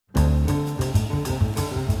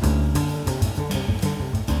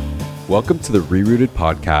Welcome to the ReRooted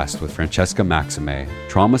Podcast with Francesca Maximé,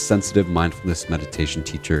 trauma-sensitive mindfulness meditation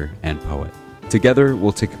teacher and poet. Together,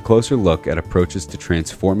 we'll take a closer look at approaches to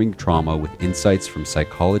transforming trauma with insights from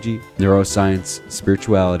psychology, neuroscience,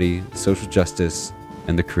 spirituality, social justice,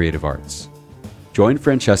 and the creative arts. Join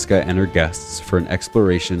Francesca and her guests for an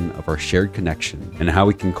exploration of our shared connection and how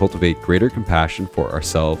we can cultivate greater compassion for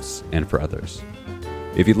ourselves and for others.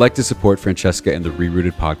 If you'd like to support Francesca and the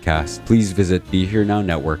ReRooted Podcast, please visit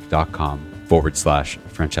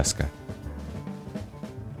BeHereNowNetwork.com/Francesca.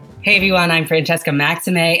 Hey everyone, I'm Francesca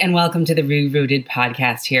Maximé, and welcome to the ReRooted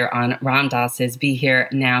Podcast here on Ram Dass's Be Here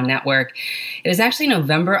Now Network. It is actually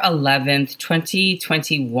November 11th,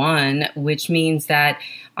 2021, which means that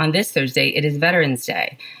on this Thursday, it is Veterans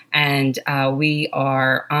Day. And we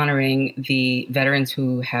are honoring the veterans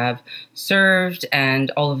who have served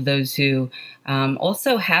and all of those who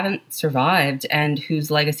also haven't survived and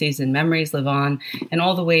whose legacies and memories live on, and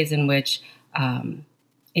all the ways in which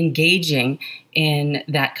engaging in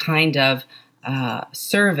that kind of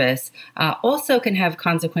service also can have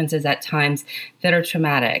consequences at times that are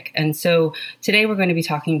traumatic. And so today we're going to be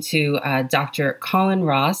talking to Dr. Colin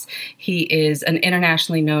Ross. He is an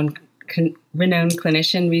internationally renowned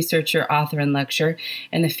clinician, researcher, author, and lecturer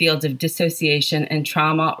in the fields of dissociation and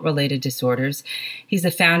trauma-related disorders. He's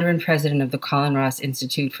the founder and president of the Colin Ross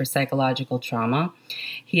Institute for Psychological Trauma.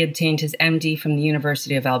 He obtained his MD from the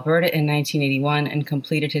University of Alberta in 1981 and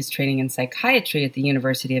completed his training in psychiatry at the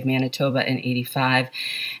University of Manitoba in 1985.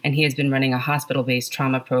 And he has been running a hospital-based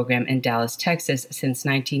trauma program in Dallas, Texas since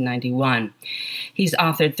 1991. He's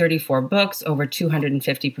authored 34 books, over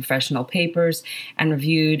 250 professional papers, and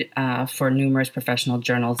reviewed for numerous professional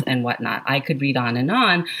journals and whatnot. I could read on,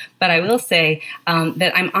 but I will say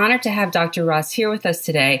that I'm honored to have Dr. Ross here with us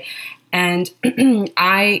today. And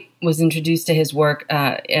I was introduced to his work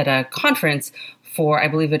at a conference for, I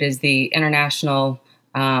believe it is the International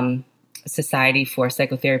Society for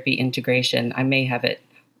Psychotherapy Integration. I may have it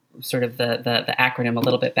sort of the acronym a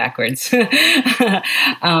little bit backwards,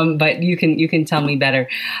 but you can tell me better.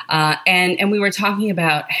 And we were talking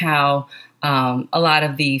about how a lot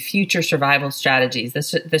of the future survival strategies,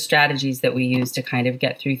 the strategies that we use to kind of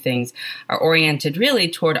get through things, are oriented really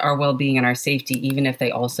toward our well-being and our safety, even if they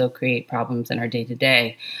also create problems in our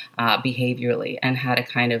day-to-day behaviorally, and how to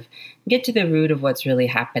kind of get to the root of what's really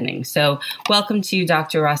happening. So welcome to you,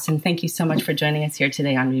 Dr. Ross, and thank you so much for joining us here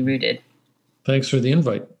today on ReRooted. Thanks for the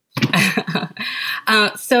invite.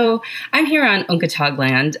 So I'm here on Onkatag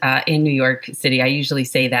land in New York City. I usually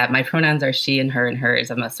say that. My pronouns are she and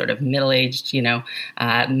hers. I'm a sort of middle-aged,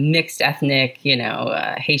 mixed ethnic,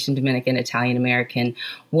 Haitian, Dominican, Italian American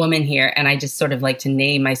woman here. And I just sort of like to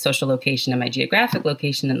name my social location and my geographic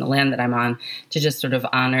location and the land that I'm on to just sort of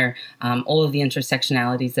honor all of the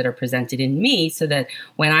intersectionalities that are presented in me, so that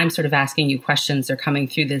when I'm sort of asking you questions, they're coming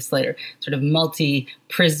through this later sort of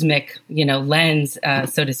multi-prismic, lens,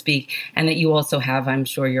 so to speak, and that you also have, I'm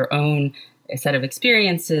sure, your own set of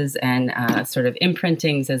experiences and sort of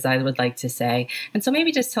imprintings, as I would like to say. And so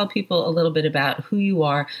maybe just tell people a little bit about who you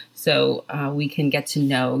are, so we can get to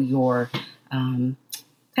know your kind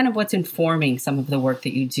of what's informing some of the work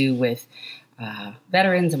that you do with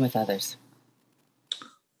veterans and with others.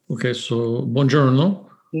 Okay, so buongiorno.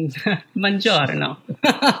 Buongiorno.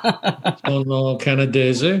 Sono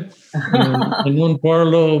canadese e non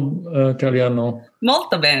parlo italiano.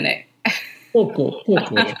 Molto bene. Poco.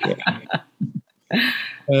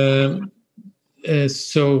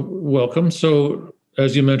 So welcome. So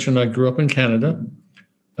as you mentioned, I grew up in Canada,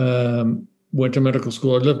 went to medical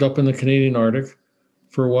school. I lived up in the Canadian Arctic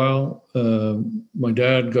for a while. My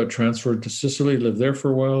dad got transferred to Sicily, lived there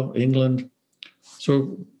for a while, England.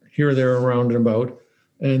 So here, there, around and about.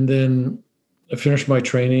 And then I finished my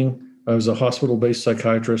training. I was a hospital-based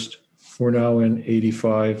psychiatrist. We're now in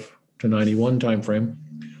 85 to 91 timeframe.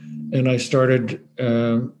 And I started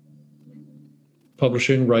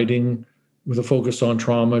publishing, writing with a focus on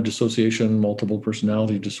trauma, dissociation, multiple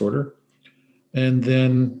personality disorder. And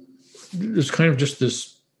then there's kind of just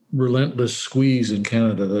this relentless squeeze in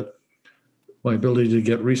Canada that my ability to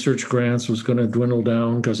get research grants was going to dwindle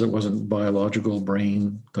down because it wasn't biological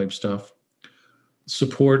brain type stuff.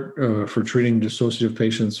 Support for treating dissociative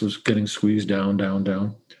patients was getting squeezed down.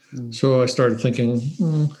 So I started thinking,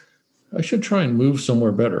 I should try and move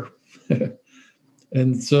somewhere better.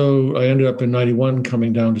 And so I ended up in 91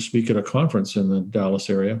 coming down to speak at a conference in the Dallas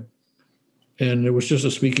area. And it was just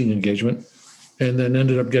a speaking engagement, and then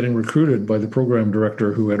ended up getting recruited by the program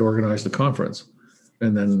director who had organized the conference.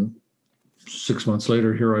 And then 6 months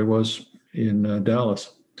later, here I was in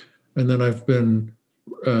Dallas. And then I've been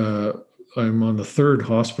I'm on the third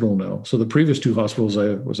hospital now. So the previous two hospitals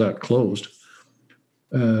I was at closed.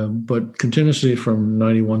 But continuously from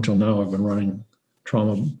 91 till now, I've been running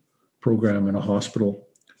trauma program in a hospital,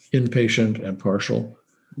 inpatient and partial.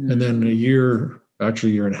 Mm-hmm. And then a year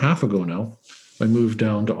and a half ago now, I moved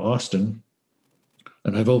down to Austin,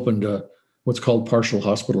 and I've opened what's called partial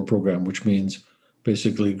hospital program, which means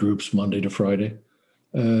basically groups Monday to Friday.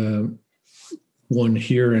 One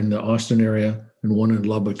here in the Austin area and one in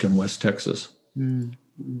Lubbock in West Texas.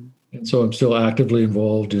 Mm-hmm. And so I'm still actively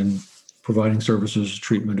involved in providing services,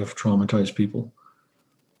 treatment of traumatized people.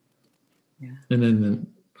 Yeah. And then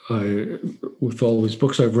with all these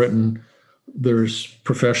books I've written, there's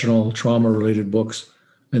professional trauma-related books,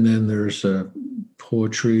 and then there's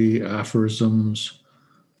poetry, aphorisms,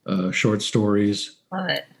 short stories. Love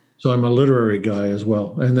it. So I'm a literary guy as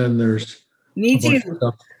well. And then there's Me too.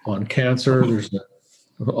 Stuff on cancer. There's the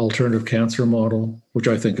alternative cancer model, which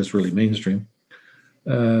I think is really mainstream.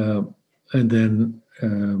 And then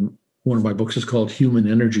one of my books is called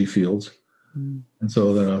Human Energy Fields. Mm. And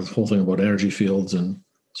so then the whole thing about energy fields and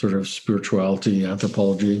sort of spirituality,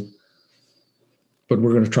 anthropology. But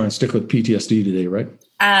we're going to try and stick with PTSD today, right?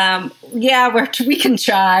 Yeah, we can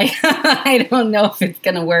try. I don't know if it's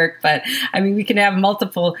going to work, but I mean, we can have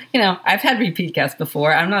multiple, I've had repeat guests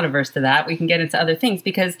before. I'm not averse to that. We can get into other things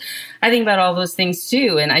because I think about all those things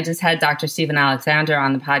too. And I just had Dr. Stephen Alexander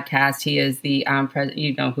on the podcast. He is the,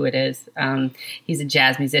 you know who it is. He's a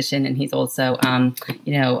jazz musician, and he's also,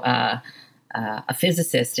 a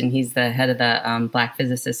physicist, and he's the head of the Black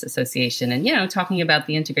Physicists Association, and, talking about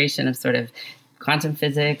the integration of sort of quantum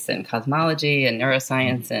physics and cosmology and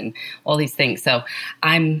neuroscience and all these things. So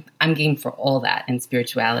I'm game for all that, and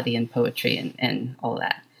spirituality and poetry and all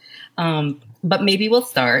that. But maybe we'll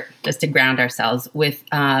start, just to ground ourselves, with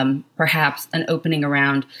perhaps an opening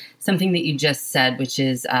around something that you just said, which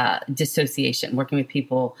is dissociation, working with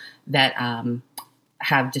people that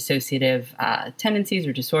have dissociative tendencies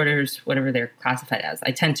or disorders, whatever they're classified as.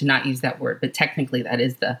 I tend to not use that word, but technically that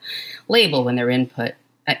is the label when they're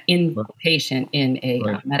inpatient in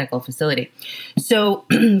a medical facility. So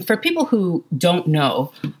for people who don't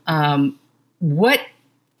know, what,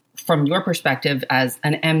 from your perspective as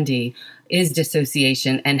an MD, is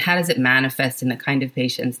dissociation, and how does it manifest in the kind of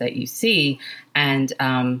patients that you see, and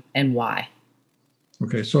why?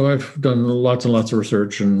 Okay, so I've done lots and lots of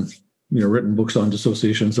research and written books on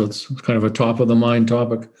dissociation, so it's kind of a top of the mind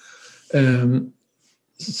topic.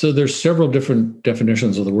 So there's several different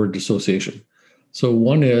definitions of the word dissociation. So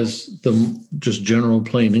one is the just general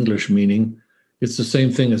plain English meaning. It's the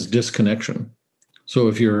same thing as disconnection. So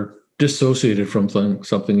if you're dissociated from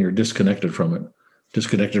something, you're disconnected from it.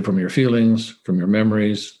 Disconnected from your feelings, from your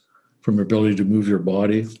memories, from your ability to move your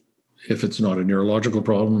body. If it's not a neurological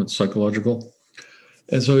problem, it's psychological.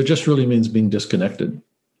 And so it just really means being disconnected.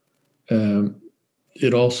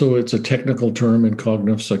 It's a technical term in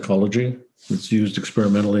cognitive psychology. It's used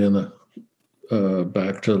experimentally in the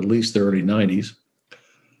back to at least the early 90s.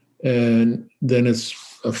 And then it's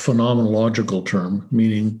a phenomenological term,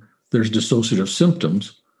 meaning there's dissociative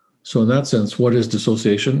symptoms. So in that sense, what is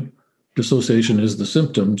dissociation? Dissociation is the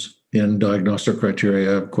symptoms in diagnostic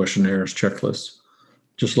criteria, questionnaires, checklists.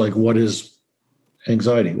 Just like what is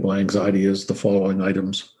anxiety? Well, anxiety is the following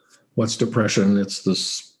items. What's depression? It's the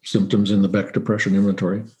symptoms in the Beck Depression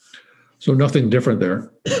Inventory. So nothing different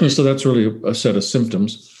there. So that's really a set of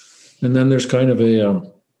symptoms. And then there's kind of a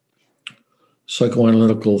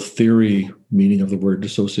psychoanalytical theory meaning of the word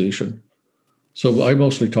dissociation. So I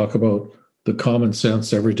mostly talk about the common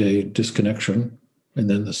sense, everyday disconnection, and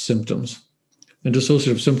then the symptoms. And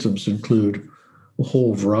dissociative symptoms include a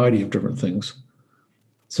whole variety of different things.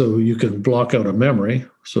 So you can block out a memory,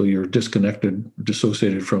 so you're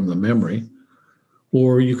dissociated from the memory,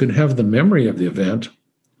 or you can have the memory of the event,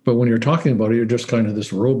 but when you're talking about it, you're just kind of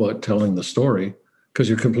this robot telling the story because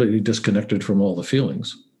you're completely disconnected from all the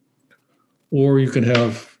feelings. Or you can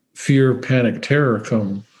have fear, panic, terror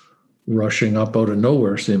come rushing up out of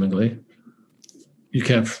nowhere, seemingly. You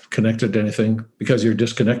can't connect it to anything because you're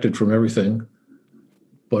disconnected from everything.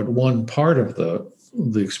 But one part of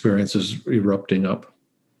the experience is erupting up.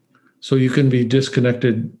 So you can be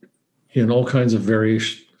disconnected in all kinds of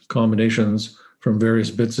various combinations from various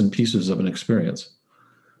bits and pieces of an experience.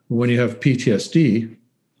 When you have PTSD,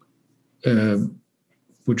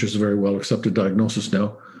 which is a very well accepted diagnosis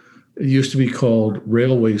now, it used to be called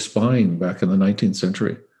railway spine back in the 19th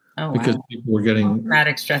century. Oh, wow. Because people were getting...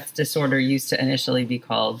 Traumatic stress disorder used to initially be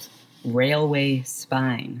called railway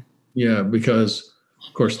spine. Yeah, because,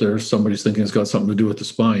 of course, somebody's thinking it's got something to do with the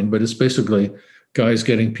spine, but it's basically guys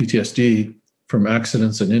getting PTSD from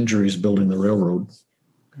accidents and injuries building the railroad.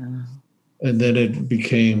 And then it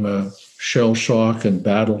became shell shock and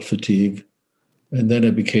battle fatigue. And then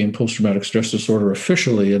it became post-traumatic stress disorder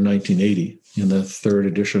officially in 1980 in the third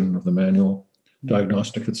edition of the manual,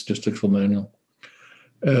 Diagnostic and Statistical Manual.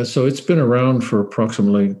 So it's been around for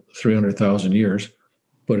approximately 300,000 years,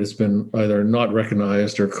 but it's been either not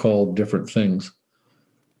recognized or called different things.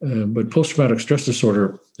 But post-traumatic stress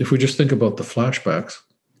disorder, if we just think about the flashbacks,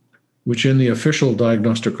 which in the official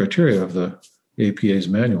diagnostic criteria of the APA's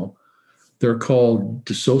manual, they're called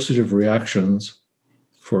dissociative reactions,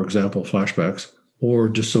 for example, flashbacks, or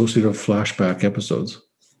dissociative flashback episodes.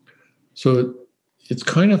 So it's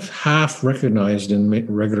kind of half recognized in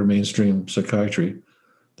regular mainstream psychiatry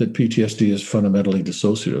that PTSD is fundamentally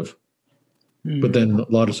dissociative. But then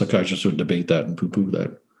a lot of psychiatrists would debate that and poo-poo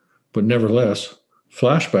that. But nevertheless,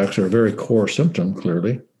 flashbacks are a very core symptom,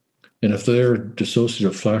 clearly. And if they're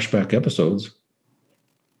dissociative flashback episodes,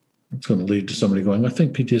 it's going to lead to somebody going, I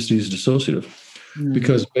think PTSD is dissociative.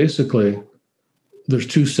 Because basically, there's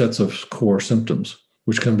two sets of core symptoms,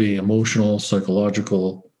 which can be emotional,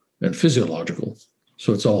 psychological, and physiological.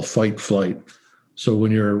 So it's all fight, flight. So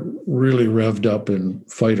when you're really revved up in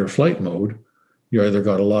fight or flight mode, you either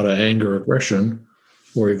got a lot of anger, aggression,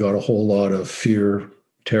 or you got a whole lot of fear,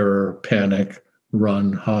 terror, panic,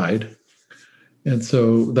 run, hide. And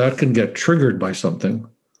so that can get triggered by something.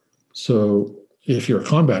 So if you're a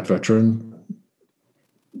combat veteran,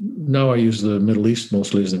 now I use the Middle East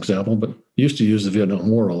mostly as an example, but used to use the Vietnam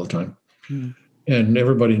War all the time. And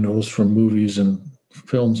everybody knows from movies and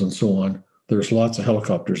films and so on, there's lots of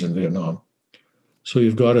helicopters in Vietnam. So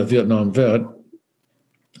you've got a Vietnam vet,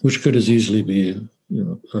 which could as easily be,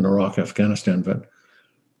 an Iraq, Afghanistan vet,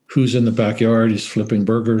 who's in the backyard, he's flipping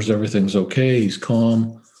burgers, everything's okay, he's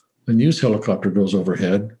calm. A news helicopter goes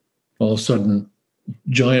overhead. All of a sudden,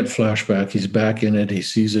 giant flashback, he's back in it, he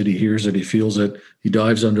sees it, he hears it, he feels it, he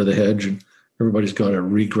dives under the hedge, and everybody's got to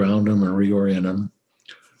reground him and reorient him.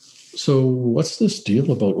 So what's this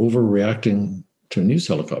deal about overreacting to news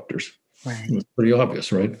helicopters? Right. It's pretty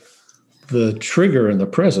obvious, right? The trigger in the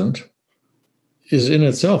present is in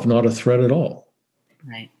itself not a threat at all.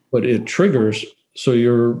 Right. But it triggers, so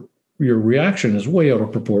your reaction is way out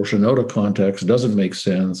of proportion, out of context, doesn't make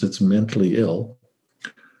sense, it's mentally ill.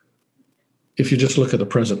 If you just look at the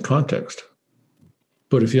present context.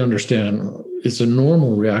 But if you understand it's a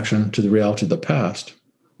normal reaction to the reality of the past,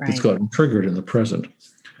 that's gotten triggered in the present.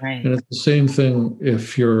 Right. And it's the same thing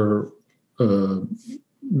if you're,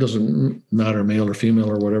 doesn't matter male or female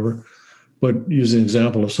or whatever, but use an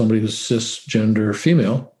example of somebody who's cisgender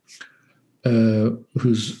female,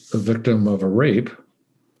 who's a victim of a rape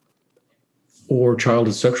or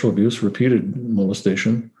childhood sexual abuse, repeated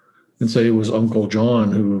molestation, and say it was Uncle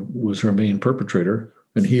John who was her main perpetrator,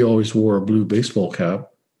 and he always wore a blue baseball cap.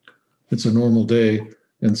 It's a normal day,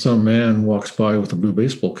 and some man walks by with a blue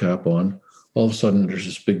baseball cap on. All of a sudden, there's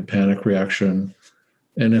this big panic reaction.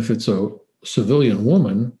 And if it's a civilian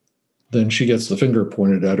woman, then she gets the finger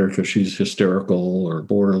pointed at her because she's hysterical or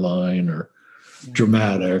borderline or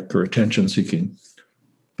dramatic or attention-seeking.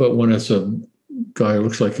 But when it's a guy who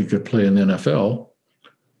looks like he could play in the NFL,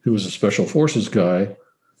 who was a special forces guy,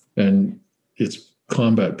 and it's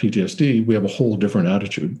combat PTSD, we have a whole different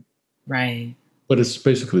attitude. Right. But it's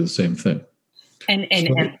basically the same thing. And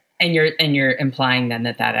you're implying then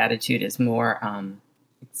that attitude is more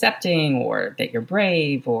accepting, or that you're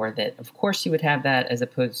brave, or that of course you would have that, as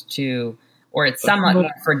opposed to, or it's somewhat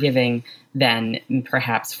more forgiving than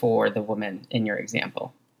perhaps for the woman in your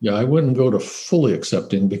example. Yeah, I wouldn't go to fully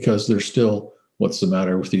accepting, because there's still, what's the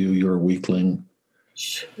matter with you? You're a weakling.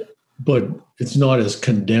 But it's not as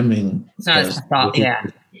condemning. It's not as thought,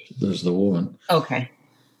 there's the woman. Okay.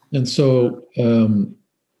 And so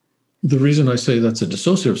the reason I say that's a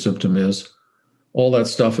dissociative symptom is all that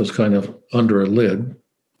stuff is kind of under a lid.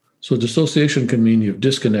 So dissociation can mean you've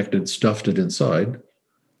disconnected, stuffed it inside.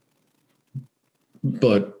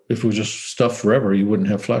 But if it was just stuffed forever, you wouldn't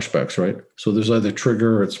have flashbacks, right? So there's either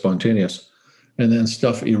trigger or it's spontaneous. And then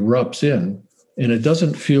stuff erupts in. And it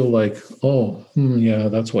doesn't feel like, yeah,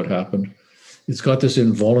 that's what happened. It's got this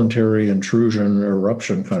involuntary intrusion,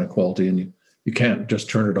 eruption kind of quality, and you can't just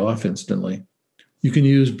turn it off instantly. You can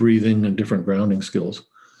use breathing and different grounding skills.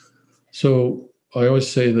 So I always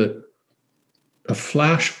say that a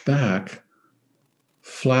flashback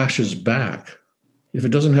flashes back. If it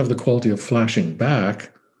doesn't have the quality of flashing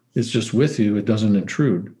back, it's just with you, it doesn't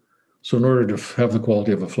intrude. So in order to have the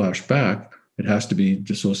quality of a flashback, it has to be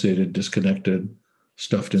dissociated, disconnected,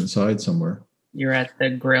 stuffed inside somewhere. You're at the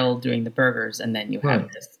grill doing the burgers, and then you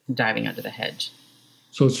have this diving under the hedge.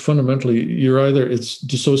 So it's fundamentally, it's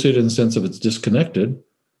dissociated in the sense of it's disconnected,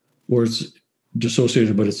 or it's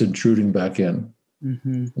dissociated, but it's intruding back in.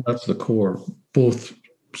 Mm-hmm. That's the core, both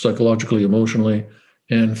psychologically, emotionally,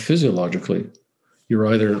 and physiologically. You're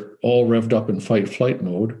either all revved up in fight-flight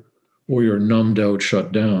mode, or you're numbed out,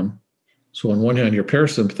 shut down. So on one hand, your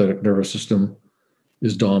parasympathetic nervous system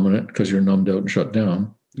is dominant because you're numbed out and shut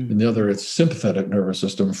down. Mm-hmm. And the other, it's sympathetic nervous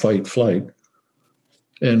system, fight-flight.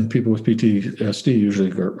 And people with PTSD usually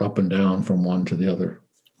go up and down from one to the other.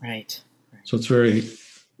 Right. So it's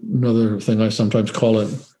another thing I sometimes call it,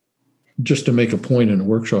 just to make a point in a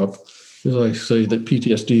workshop, is I say that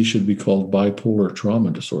PTSD should be called bipolar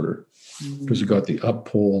trauma disorder, because you've got the up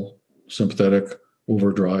pole, sympathetic,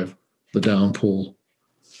 overdrive, the down pole.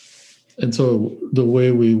 And so the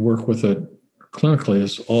way we work with it clinically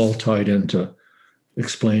is all tied into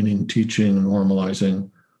explaining, teaching,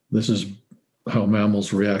 normalizing. This is how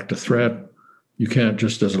mammals react to threat. You can't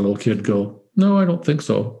just, as a little kid, go, no, I don't think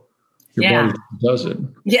so. Your body does it.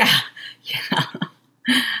 Yeah.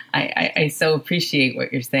 I so appreciate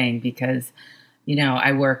what you're saying, because,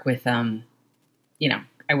 I work with, I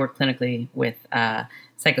work clinically with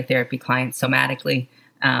psychotherapy clients somatically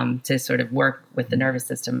to sort of work with the nervous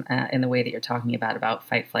system in the way that you're talking about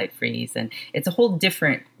fight, flight, freeze. And it's a whole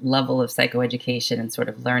different level of psychoeducation and sort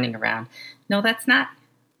of learning around, no, that's not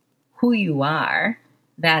who you are.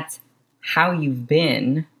 That's how you've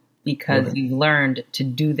been, because you've learned to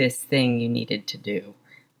do this thing you needed to do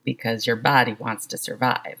because your body wants to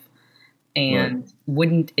survive. And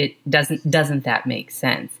doesn't that make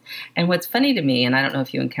sense? And what's funny to me, and I don't know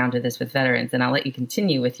if you encounter this with veterans, and I'll let you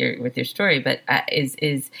continue with your story, but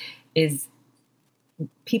is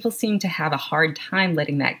people seem to have a hard time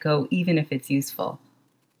letting that go, even if it's useful.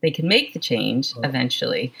 They can make the change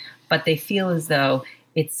eventually, but they feel as though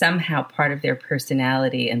it's somehow part of their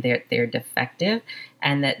personality and they're defective,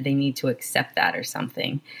 and that they need to accept that or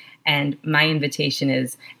something. And my invitation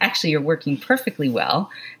is, actually, you're working perfectly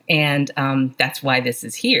well. And that's why this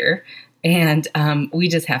is here. And we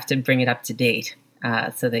just have to bring it up to date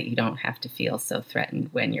so that you don't have to feel so threatened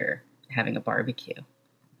when you're having a barbecue.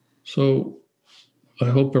 So I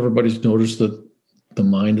hope everybody's noticed that the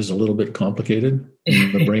mind is a little bit complicated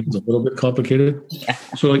and the brain's a little bit complicated. Yeah.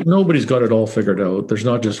 So nobody's got it all figured out. There's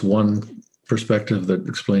not just one perspective that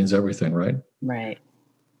explains everything, right? Right.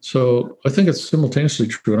 So I think it's simultaneously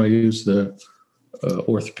true, and I use the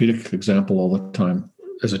orthopedic example all the time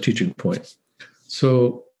as a teaching point.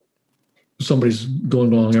 So somebody's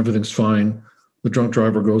going along, everything's fine. The drunk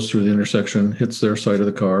driver goes through the intersection, hits their side of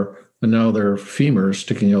the car, and now their femur is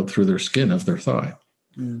sticking out through their skin of their thigh.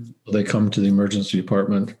 Mm. They come to the emergency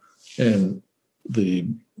department, and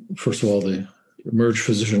first of all, the emerge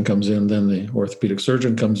physician comes in, then the orthopedic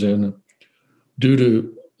surgeon comes in. Due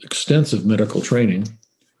to extensive medical training,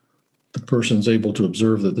 the person's able to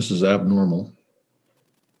observe that this is abnormal.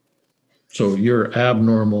 So you're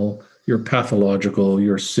abnormal, you're pathological,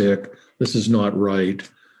 you're sick, this is not right.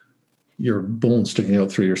 Your bone's sticking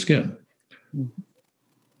out through your skin,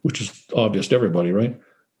 which is obvious to everybody, right?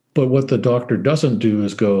 But what the doctor doesn't do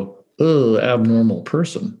is go, oh, abnormal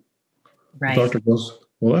person. Right. The doctor goes,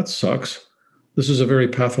 well, that sucks. This is a very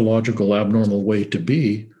pathological, abnormal way to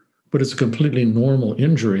be, but it's a completely normal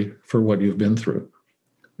injury for what you've been through.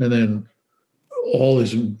 And then all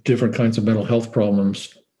these different kinds of mental health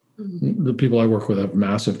problems. The people I work with have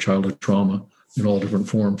massive childhood trauma in all different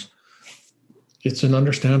forms. It's an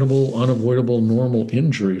understandable, unavoidable, normal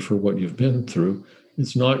injury for what you've been through.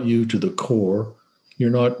 It's not you to the core. You're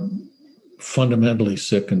not fundamentally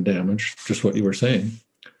sick and damaged, just what you were saying.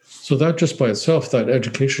 So that just by itself, that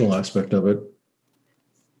educational aspect of it,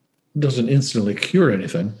 doesn't instantly cure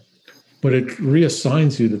anything, but it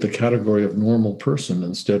reassigns you to the category of normal person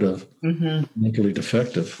instead of mentally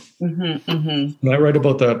defective. Mm-hmm, mm-hmm. And I write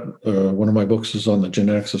about that. One of my books is on the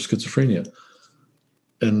genetics of schizophrenia.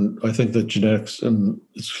 And I think that genetics, and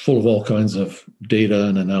it's full of all kinds of data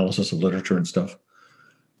and analysis of literature and stuff.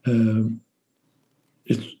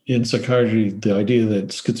 It's, in psychiatry, the idea that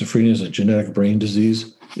schizophrenia is a genetic brain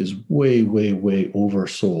disease is way, way, way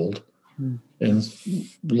oversold. And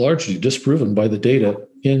largely disproven by the data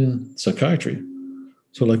in psychiatry.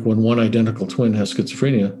 So like when one identical twin has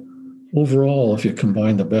schizophrenia, overall, if you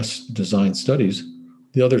combine the best designed studies,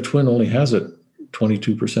 the other twin only has it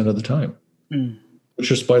 22% of the time, which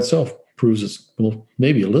just by itself proves it's, well,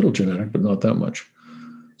 maybe a little genetic, but not that much.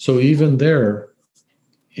 So even there,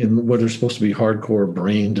 in what are supposed to be hardcore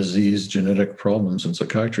brain disease genetic problems in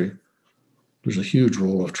psychiatry, there's a huge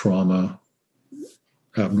role of trauma,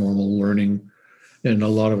 abnormal learning, and a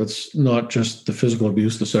lot of it's not just the physical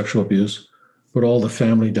abuse, the sexual abuse, but all the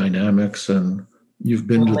family dynamics, and you've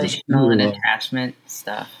been to the school and attachment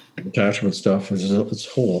stuff. attachment stuff. It's a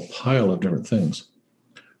whole pile of different things.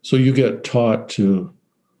 So you get taught to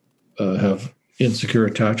have insecure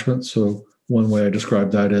attachment. So one way I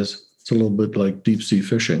describe that is it's a little bit like deep sea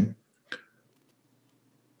fishing.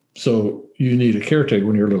 So you need a caretaker.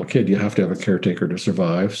 When you're a little kid, you have to have a caretaker to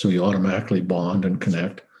survive. So you automatically bond and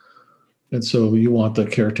connect. And so you want the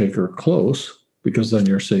caretaker close because then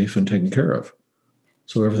you're safe and taken care of.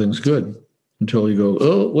 So everything's good until you go,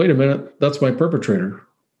 oh, wait a minute, that's my perpetrator,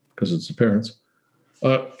 because it's the parents.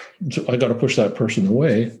 So I got to push that person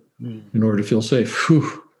away in order to feel safe.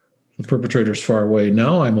 Whew, the perpetrator's far away.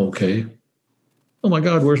 Now I'm okay. Oh my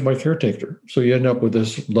God, where's my caretaker? So you end up with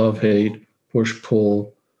this love-hate,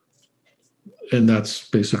 push-pull, and that's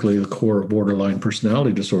basically the core of borderline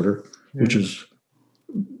personality disorder, which is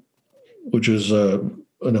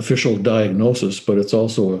an official diagnosis, but it's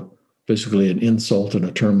also basically an insult and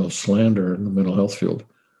a term of slander in the mental health field.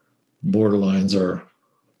 Borderlines are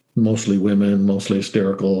mostly women, mostly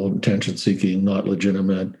hysterical, attention-seeking, not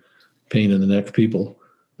legitimate, pain in the neck people.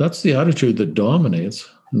 That's the attitude that dominates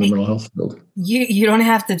in the mental health field. You don't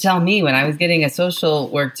have to tell me. When I was getting a social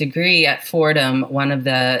work degree at Fordham, one of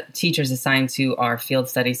the teachers assigned to our field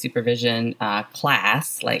study supervision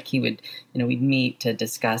class, like he would, we'd meet to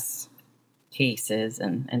discuss cases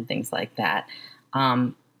and things like that,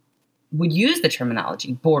 would use the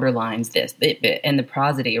terminology borderlines, this, and the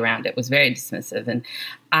prosody around it was very dismissive. And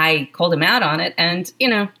I called him out on it. And,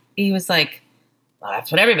 he was like, well,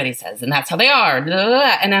 that's what everybody says, and that's how they are. Blah, blah,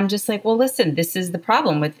 blah. And I'm just like, well, listen, this is the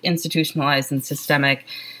problem with institutionalized and systemic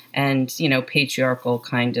and, patriarchal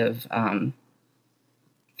kind of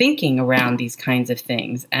thinking around these kinds of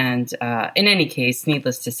things. And in any case,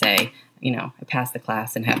 needless to say, I passed the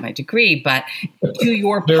class and had my degree, but to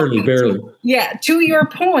your point, barely. Yeah, to your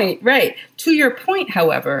point, right. To your point,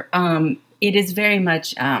 however, it is very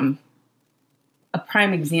much a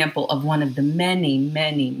prime example of one of the many,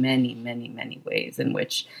 many, many, many, many ways in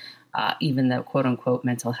which even the quote unquote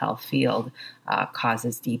mental health field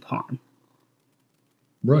causes deep harm.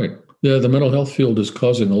 Right. Yeah, the mental health field is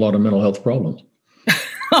causing a lot of mental health problems.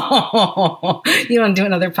 Oh, you want to do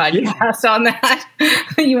another podcast on that?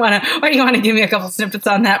 You want to give me a couple snippets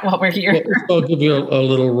on that while we're here? Well, I'll give you a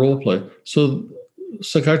little role play. So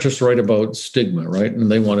psychiatrists write about stigma, right? And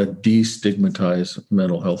they want to destigmatize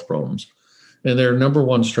mental health problems. And their number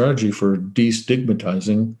one strategy for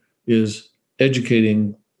destigmatizing is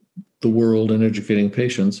educating the world and educating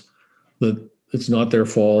patients that it's not their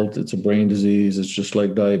fault. It's a brain disease. It's just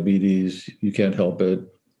like diabetes. You can't help it.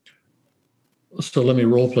 So let me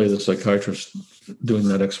role play the psychiatrist doing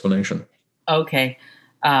that explanation. Okay.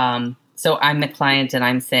 So I'm the client and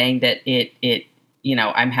I'm saying that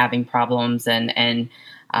I'm having problems and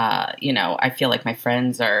I feel like my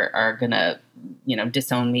friends are going to,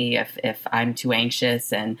 disown me if I'm too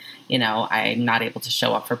anxious and, I'm not able to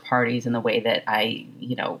show up for parties in the way that I,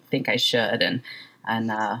 think I should. And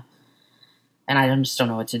I just don't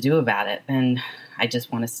know what to do about it. And I just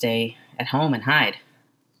want to stay at home and hide.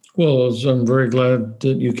 Well, I'm very glad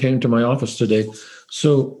that you came to my office today.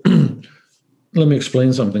 So let me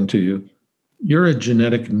explain something to you. You're a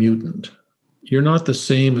genetic mutant. You're not the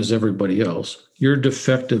same as everybody else. You're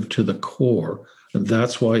defective to the core, and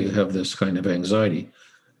that's why you have this kind of anxiety.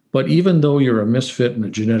 But even though you're a misfit and a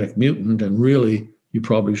genetic mutant, and really you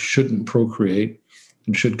probably shouldn't procreate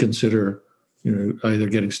and should consider either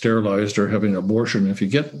getting sterilized or having an abortion if you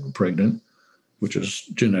get pregnant, which is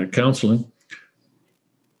genetic counseling,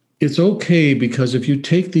 it's okay because if you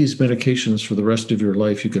take these medications for the rest of your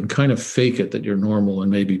life, you can kind of fake it that you're normal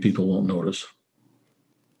and maybe people won't notice.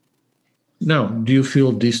 Now, do you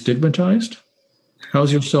feel destigmatized?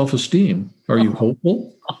 How's your self-esteem? Are you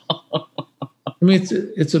hopeful? I mean,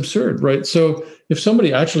 it's absurd, right? So if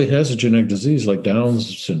somebody actually has a genetic disease like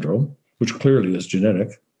Down's syndrome, which clearly is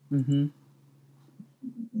genetic, a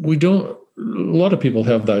lot of people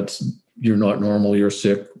have that, you're not normal, you're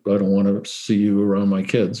sick, I don't want to see you around my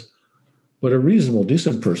kids. But a reasonable,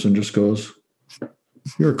 decent person just goes,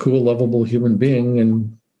 you're a cool, lovable human being,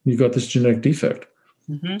 and you got this genetic defect.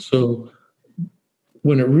 So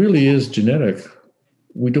when it really is genetic,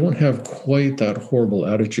 we don't have quite that horrible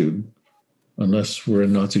attitude unless we're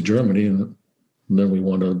in Nazi Germany and then we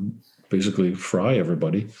want to basically fry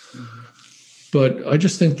everybody. But I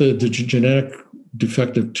just think that the genetic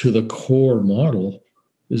defective to the core model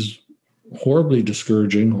is horribly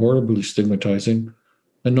discouraging, horribly stigmatizing,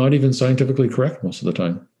 and not even scientifically correct most of the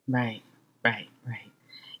time. Right.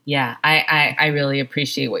 Yeah, I really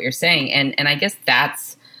appreciate what you're saying. And I guess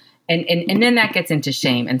that's, and then that gets into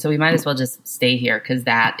shame. And so we might as well just stay here because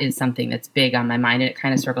that is something that's big on my mind. And it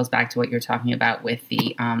kind of circles back to what you're talking about with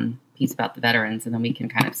the piece about the veterans, and then we can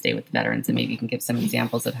kind of stay with the veterans, and maybe you can give some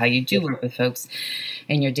examples of how you do work with folks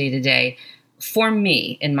in your day-to-day. For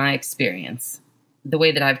me, in my experience, the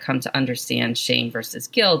way that I've come to understand shame versus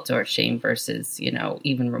guilt, or shame versus,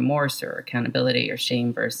 even remorse or accountability, or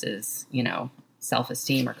shame versus,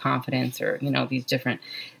 self-esteem or confidence, or, these different,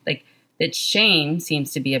 that shame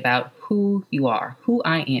seems to be about who you are, who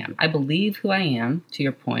I am. I believe who I am, to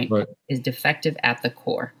your point, right, is defective at the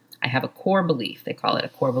core. I have a core belief. They call it a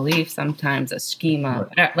core belief, sometimes a schema,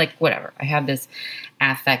 right, whatever. I have this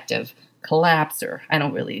affective collapse, or I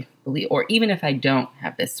don't really believe, or even if I don't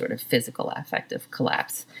have this sort of physical affective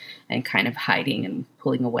collapse and kind of hiding and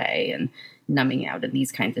pulling away and numbing out and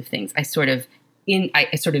these kinds of things, I sort of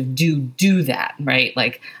do that, right?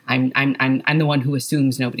 Like I'm the one who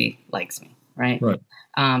assumes nobody likes me, right?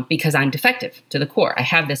 Because I'm defective to the core. I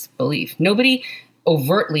have this belief. Nobody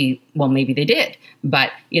overtly, well, maybe they did,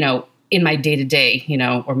 but in my day to day,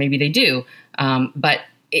 or maybe they do, but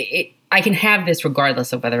I can have this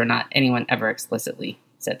regardless of whether or not anyone ever explicitly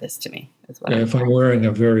said this to me. If I'm wearing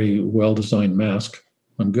a very well-designed mask,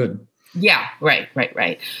 I'm good. Yeah, right.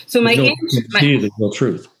 So see the real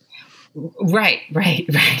truth. Right.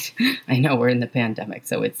 I know we're in the pandemic,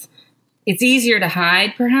 so it's easier to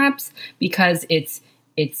hide perhaps because it's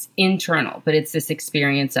internal, but it's this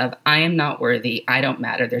experience of I am not worthy. I don't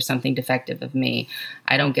matter. There's something defective of me.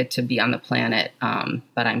 I don't get to be on the planet,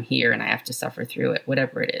 but I'm here and I have to suffer through it,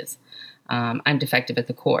 whatever it is. I'm defective at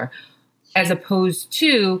the core. As opposed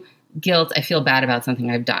to guilt, I feel bad about something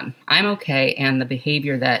I've done. I'm okay, and the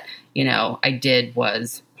behavior that, I did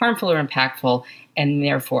was harmful or impactful, and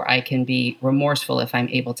therefore I can be remorseful if I'm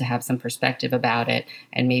able to have some perspective about it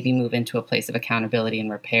and maybe move into a place of accountability and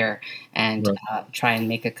repair and try and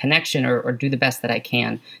make a connection or do the best that I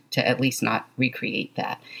can to at least not recreate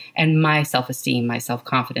that. And my self-esteem, my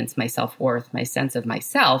self-confidence, my self-worth, my sense of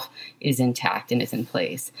myself is intact and is in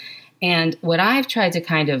place. And what I've tried to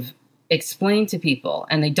kind of explain to people,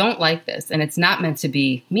 and they don't like this, and it's not meant to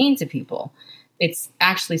be mean to people. It's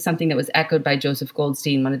actually something that was echoed by Joseph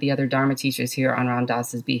Goldstein, one of the other Dharma teachers here on Ram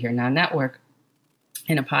Dass's Be Here Now network,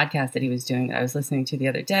 in a podcast that he was doing that I was listening to the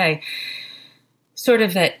other day, sort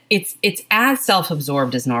of that it's as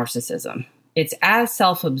self-absorbed as narcissism. It's as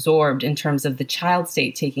self-absorbed in terms of the child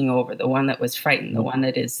state taking over, the one that was frightened, the one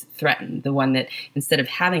that is threatened, the one that instead of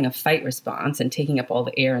having a fight response and taking up all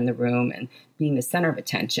the air in the room and being the center of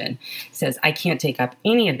attention, says, I can't take up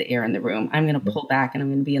any of the air in the room. I'm going to pull back and I'm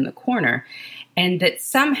going to be in the corner. And that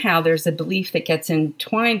somehow there's a belief that gets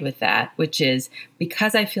entwined with that, which is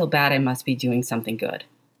because I feel bad, I must be doing something good.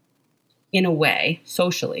 In a way,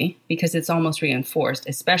 socially, because it's almost reinforced,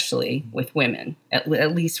 especially with women, at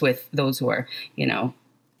least with those who are,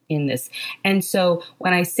 in this. And so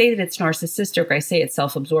when I say that it's narcissistic, or I say it's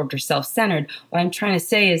self-absorbed or self-centered, what I'm trying to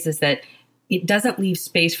say is that it doesn't leave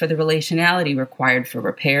space for the relationality required for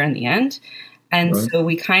repair in the end. And so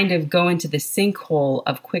we kind of go into the sinkhole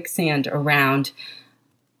of quicksand around,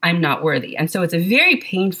 I'm not worthy. And so it's a very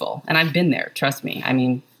painful, and I've been there, trust me. I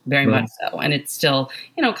mean, very much so. And it's still,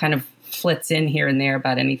 kind of flits in here and there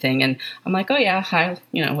about anything. And I'm like, oh yeah, hi,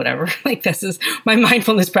 whatever. Like this is my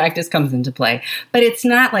mindfulness practice comes into play, but it's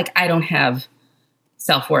not like I don't have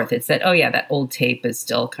self-worth. It's that, oh yeah, that old tape is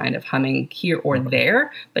still kind of humming here or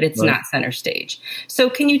there, but it's not center stage. So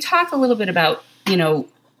can you talk a little bit about,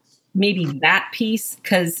 maybe that piece?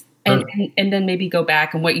 And then maybe go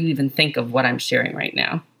back and what you even think of what I'm sharing right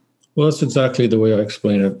now. Well, that's exactly the way I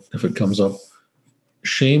explain it. If it comes up,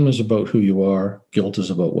 shame is about who you are. Guilt is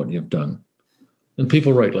about what you've done. And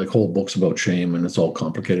people write like whole books about shame and it's all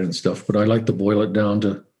complicated and stuff, but I like to boil it down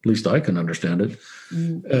to, at least I can understand it.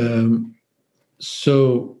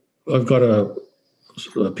 So I've got a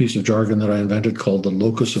piece of jargon that I invented called the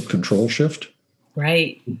locus of control shift.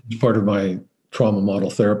 Right. It's part of my trauma model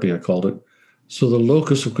therapy, I called it. So the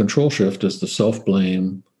locus of control shift is the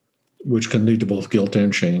self-blame, which can lead to both guilt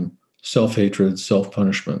and shame, self-hatred,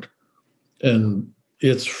 self-punishment. And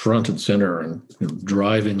it's front and center and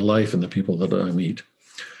driving life in the people that I meet.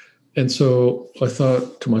 And so I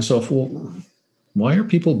thought to myself, well, why are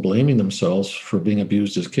people blaming themselves for being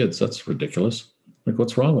abused as kids? That's ridiculous. Like,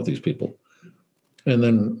 what's wrong with these people? And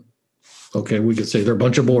then, okay, we could say they're a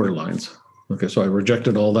bunch of borderlines. Okay, so I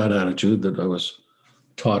rejected all that attitude that I was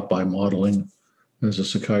taught by modeling as a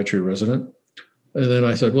psychiatry resident. And then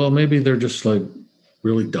I said, well, maybe they're just like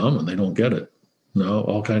really dumb and they don't get it. No,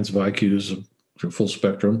 all kinds of IQs, full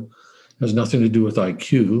spectrum, has nothing to do with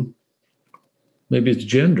IQ. Maybe it's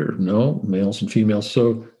gender. No, males and females.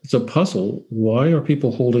 So it's a puzzle. Why are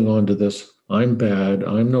people holding on to this? I'm bad.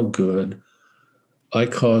 I'm no good. I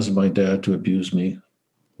caused my dad to abuse me,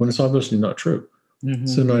 when it's obviously not true. Mm-hmm.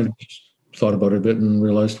 So then I thought about it a bit and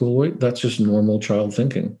realized, well, wait, that's just normal child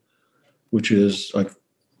thinking, which is I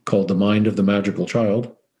called the mind of the magical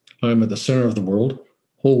child. I'm at the center of the world.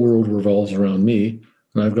 Whole world revolves around me,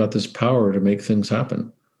 and I've got this power to make things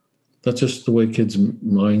happen. That's just the way kids'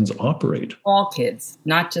 minds operate. All kids,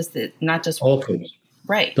 not just all kids.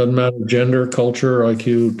 Right. Doesn't matter gender, culture,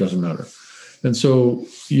 IQ, doesn't matter. And so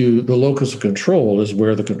the locus of control is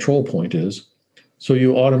where the control point is. So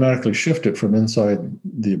you automatically shift it from inside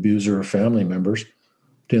the abuser or family members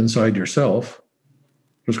to inside yourself,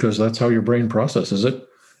 just because that's how your brain processes it.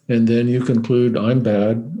 And then you conclude, I'm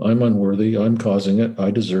bad, I'm unworthy, I'm causing it,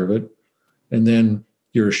 I deserve it. And then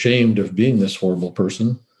you're ashamed of being this horrible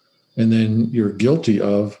person. And then you're guilty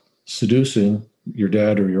of seducing your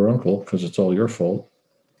dad or your uncle because it's all your fault.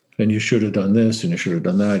 And you should have done this and you should have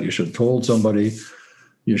done that. You should have told somebody.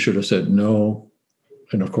 You should have said no.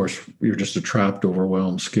 And of course, you're just a trapped,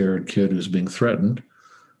 overwhelmed, scared kid who's being threatened.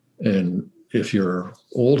 And if you're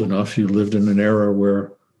old enough, you lived in an era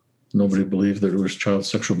where nobody believed that there was child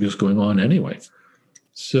sexual abuse going on anyway.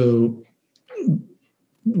 So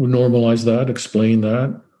we normalize that, explain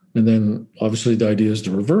that. And then obviously the idea is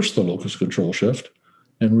to reverse the locus control shift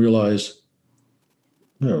and realize,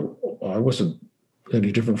 I wasn't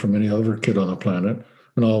any different from any other kid on the planet.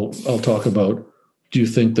 And I'll talk about, do you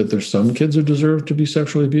think that there's some kids who deserve to be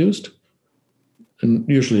sexually abused? And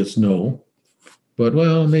usually it's no, but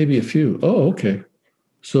well, maybe a few. Oh, okay.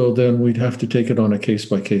 So then we'd have to take it on a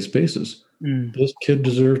case-by-case basis. This kid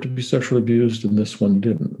deserved to be sexually abused and this one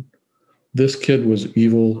didn't. This kid was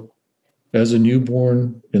evil as a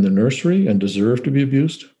newborn in the nursery and deserved to be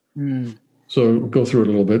abused. So go through it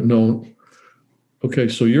a little bit. No. Okay,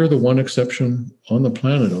 so you're the one exception on the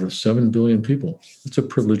planet out of 7 billion people. It's a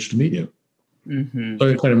privilege to meet you. Mm-hmm. So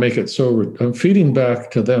I kind of make it so I'm feeding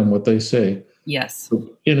back to them what they say. Yes.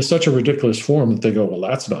 In such a ridiculous form that they go, well,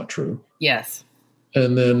 that's not true. Yes.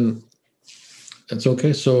 And then it's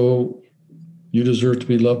okay. So you deserve to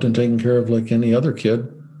be loved and taken care of like any other kid.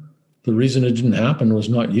 The reason it didn't happen was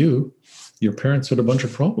not you. Your parents had a bunch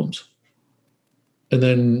of problems. And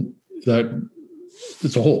then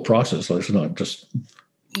it's a whole process. Like, it's not just,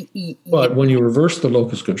 but when you reverse the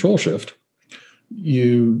locus control shift,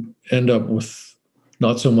 you end up with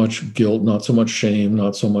not so much guilt, not so much shame,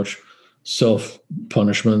 not so much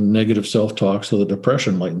self-punishment, negative self-talk, so the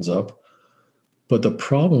depression lightens up. But the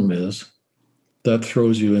problem is that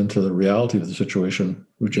throws you into the reality of the situation,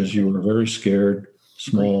 which is you are very scared,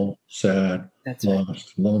 small, sad,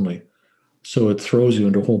 lost, lonely. So it throws you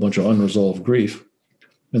into a whole bunch of unresolved grief.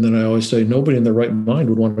 And then I always say, nobody in their right mind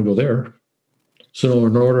would want to go there. So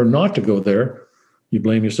in order not to go there, you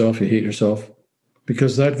blame yourself, you hate yourself,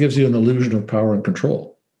 because that gives you an illusion of power and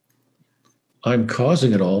control. I'm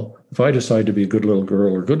causing it all. If I decide to be a good little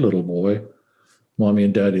girl or good little boy, mommy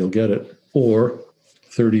and daddy will get it. Or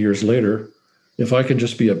 30 years later, if I can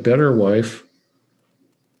just be a better wife,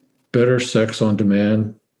 better sex on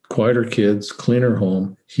demand, quieter kids, cleaner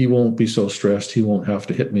home, he won't be so stressed. He won't have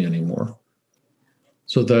to hit me anymore.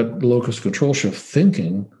 So that locus control shift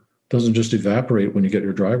thinking doesn't just evaporate when you get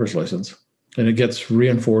your driver's license. And it gets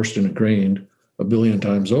reinforced and ingrained 1 billion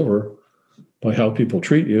times over by how people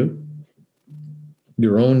treat you,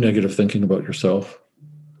 your own negative thinking about yourself.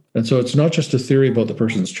 And so it's not just a theory about the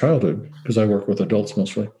person's childhood, because I work with adults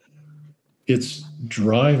mostly. It's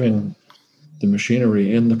driving the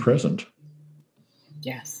machinery in the present.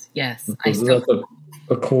 Yes, yes. That's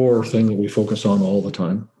a core thing that we focus on all the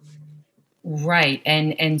time. Right.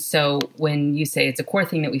 And so when you say it's a core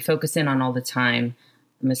thing that we focus in on all the time,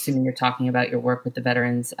 I'm assuming you're talking about your work with the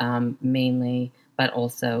veterans mainly, but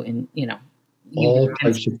also in, all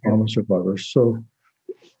types of trauma survivors. So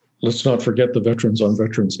let's not forget the veterans on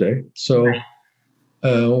Veterans Day. So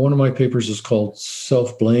one of my papers is called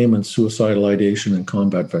Self-Blame and Suicidal Ideation in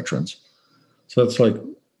Combat Veterans. So that's like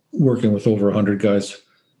working with over 100 guys,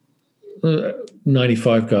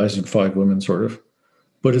 95 guys and 5 women sort of.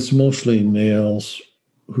 But it's mostly males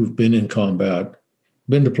who've been in combat,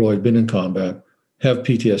 been deployed, been in combat, have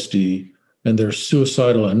PTSD, and they're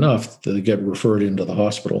suicidal enough that they get referred into the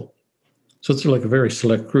hospital. So it's like a very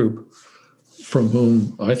select group from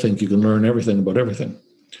whom I think you can learn everything about everything.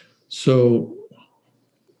 So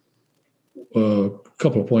a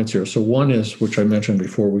couple of points here. So one is, which I mentioned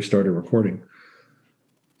before we started recording,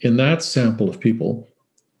 in that sample of people,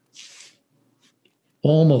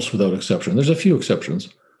 almost without exception, there's a few exceptions,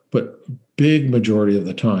 but big majority of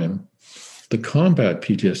the time, the combat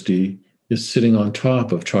PTSD is sitting on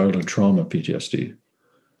top of childhood trauma PTSD.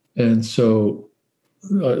 And so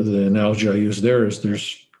the analogy I use there is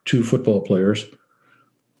there's 2 football players.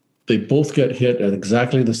 They both get hit at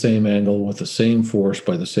exactly the same angle with the same force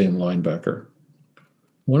by the same linebacker.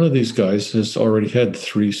 One of these guys has already had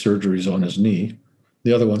 3 surgeries on his knee.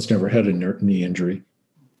 The other one's never had a knee injury.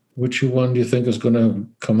 Which one do you think is going to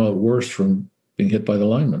come out worse from being hit by the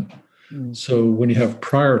lineman? So when you have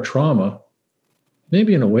prior trauma,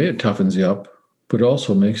 maybe in a way it toughens you up, but it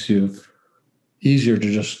also makes you easier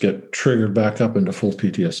to just get triggered back up into full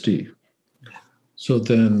PTSD. So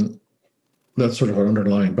then that's sort of an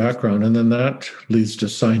underlying background. And then that leads to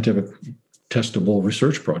scientific testable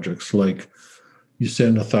research projects. Like you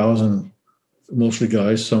send 1,000, mostly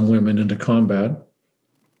guys, some women, into combat,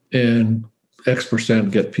 and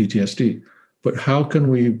X% get PTSD. But how can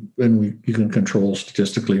we, you can control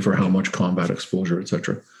statistically for how much combat exposure, et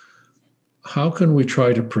cetera. How can we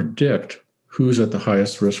try to predict who's at the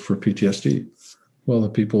highest risk for PTSD? Well, the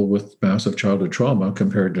people with massive childhood trauma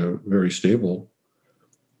compared to very stable.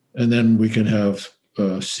 And then we can have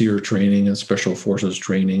SEER training and special forces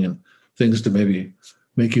training and things to maybe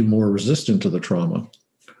make you more resistant to the trauma.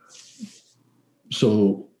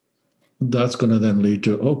 So that's going to then lead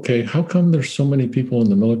to, okay, how come there's so many people in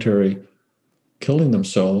the military killing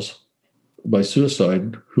themselves by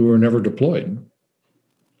suicide who are never deployed?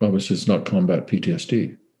 Obviously, it's not combat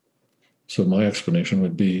PTSD. So my explanation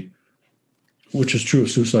would be, which is true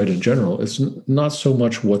of suicide in general, it's not so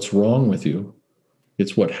much what's wrong with you,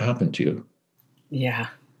 it's what happened to you. Yeah.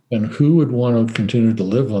 And who would want to continue to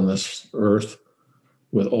live on this earth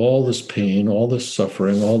with all this pain, all this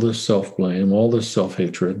suffering, all this self-blame, all this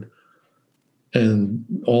self-hatred, and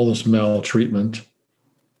all this maltreatment,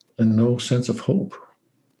 and no sense of hope?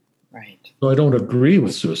 Right. So I don't agree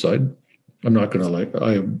with suicide. I'm not going to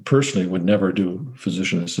I personally would never do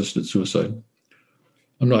physician-assisted suicide.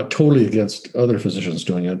 I'm not totally against other physicians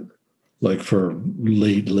doing it, like for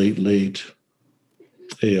late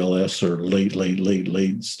ALS or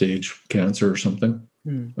late stage cancer or something.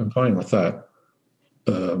 I'm fine with that.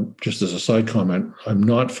 Just as a side comment, I'm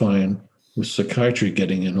not fine with psychiatry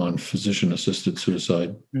getting in on physician-assisted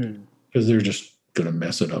suicide because they're just going to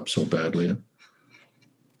mess it up so badly.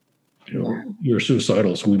 You're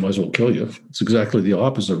suicidal, so we might as well kill you. It's exactly the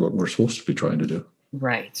opposite of what we're supposed to be trying to do.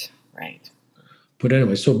 Right. But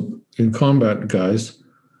anyway, so in combat, guys,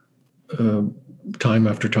 time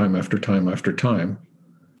after time after time after time,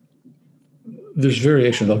 there's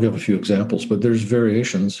variations. I'll give a few examples, but there's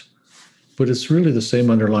variations. But it's really the same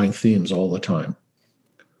underlying themes all the time.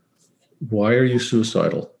 Why are you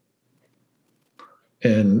suicidal?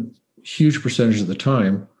 And huge percentage of the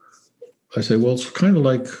time, I say, well, it's kind of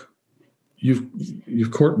like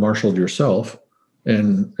you've court-martialed yourself,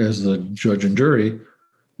 and as the judge and jury,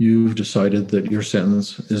 you've decided that your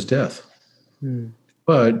sentence is death.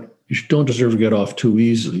 But you don't deserve to get off too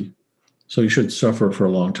easily, so you should suffer for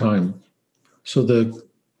a long time. So the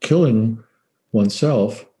killing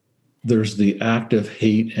oneself, there's the active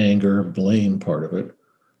hate, anger, blame part of it.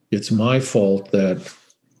 It's my fault that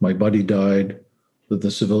my buddy died, that the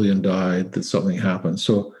civilian died, that something happened.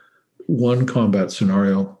 So one combat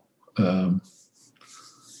scenario,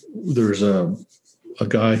 there's a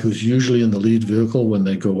guy who's usually in the lead vehicle when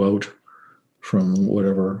they go out from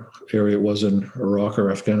whatever area it was in Iraq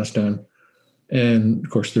or Afghanistan. And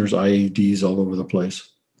of course, there's IEDs all over the place.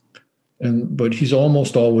 But he's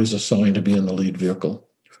almost always assigned to be in the lead vehicle.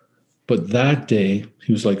 But that day,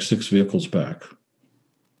 he was like 6 vehicles back.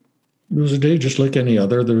 It was a day just like any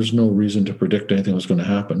other. There was no reason to predict anything was going to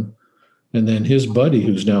happen. And then his buddy,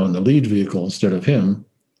 who's now in the lead vehicle instead of him,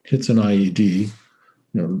 hits an IED,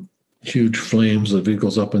 huge flames, the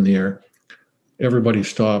vehicle's up in the air. Everybody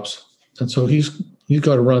stops. And so he's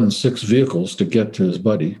got to run 6 vehicles to get to his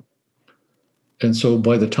buddy. And so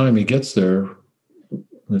by the time he gets there,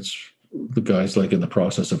 the guy's like in the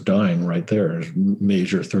process of dying right there. There's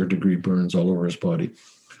major 3rd-degree burns all over his body.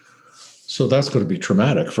 So that's going to be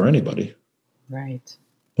traumatic for anybody. Right.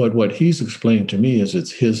 But what he's explained to me is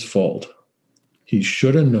it's his fault. He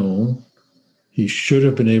should have known. He should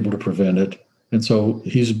have been able to prevent it. And so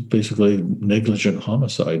he's basically negligent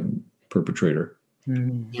homicide perpetrator.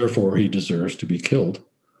 Therefore, he deserves to be killed.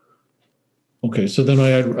 Okay, so then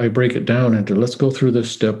I break it down into, let's go through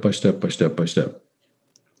this step by step by step by step.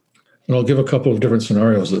 And I'll give a couple of different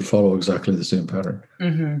scenarios that follow exactly the same pattern.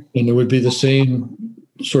 And it would be the same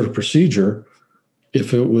sort of procedure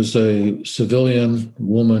if it was a civilian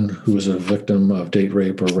woman who was a victim of date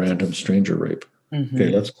rape or random stranger rape. Okay,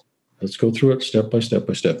 let's go through it step by step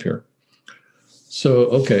by step here. So,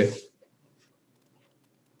 okay.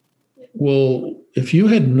 Well, if you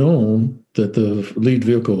had known that the lead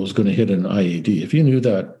vehicle was going to hit an IED, if you knew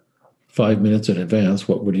that 5 minutes in advance,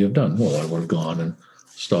 what would you have done? Well, I would have gone and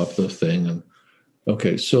stopped the thing and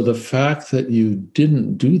Okay, so the fact that you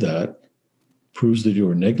didn't do that proves that you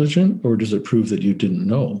were negligent, or does it prove that you didn't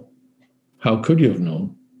know? How could you have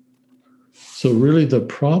known? So really the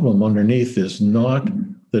problem underneath is not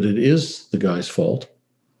that it is the guy's fault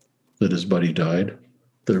that his buddy died.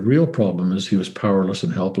 The real problem is he was powerless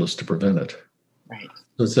and helpless to prevent it. Right.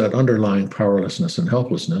 So it's that underlying powerlessness and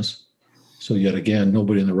helplessness. So yet again,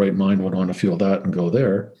 nobody in the right mind would want to feel that and go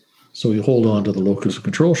there. So you hold on to the locus of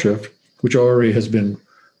control shift, which already has been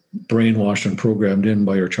brainwashed and programmed in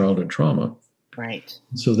by your childhood trauma. Right.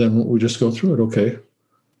 So then we just go through it. Okay.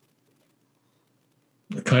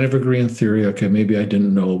 I kind of agree in theory. Okay, maybe I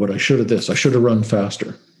didn't know, but I should have this. I should have run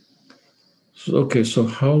faster. So, okay, so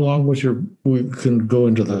how long was we can go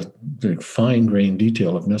into the fine-grained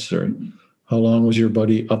detail if necessary. How long was your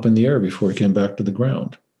buddy up in the air before he came back to the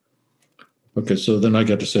ground? Okay, so then I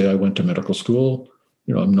get to say I went to medical school.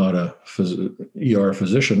 I'm not a ER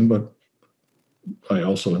physician, but I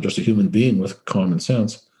also am just a human being with common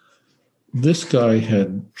sense. This guy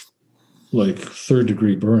had like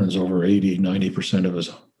third-degree burns over 90% of his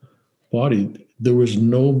body. There was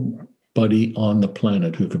nobody on the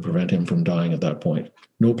planet who could prevent him from dying at that point.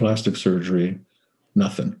 No plastic surgery,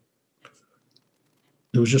 nothing.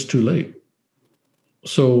 It was just too late.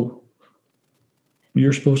 So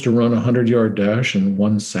you're supposed to run a 100-yard dash in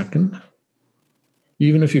 1 second.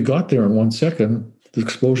 Even if you got there in 1 second, the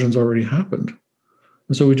explosion's already happened.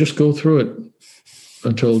 And so we just go through it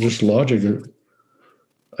until just logic,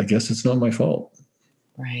 I guess it's not my fault.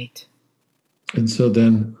 Right. And so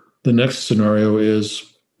then the next scenario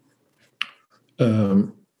is,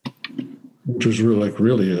 which was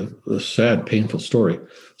really a sad, painful story.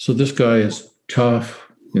 So this guy is tough,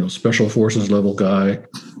 special forces level guy,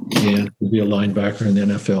 and will be a linebacker in the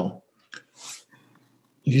NFL.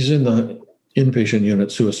 He's in the inpatient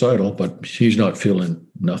unit suicidal, but he's not feeling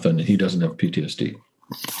nothing. He doesn't have PTSD.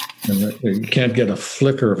 And you can't get a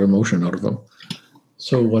flicker of emotion out of him.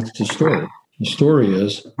 So what's the story? The story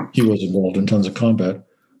is he was involved in tons of combat.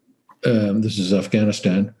 This is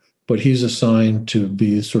Afghanistan, but he's assigned to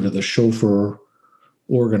be sort of the chauffeur,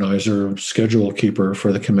 organizer, schedule keeper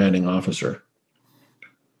for the commanding officer.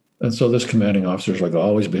 And so this commanding officer is like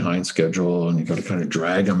always behind schedule, and you got to kind of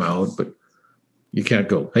drag him out, but you can't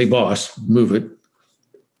go, hey, boss, move it,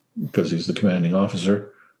 because he's the commanding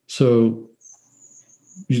officer. So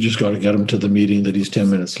you just got to get him to the meeting that he's 10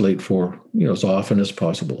 minutes late for, as often as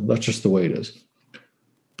possible. That's just the way it is.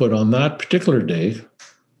 But on that particular day,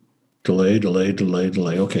 delay.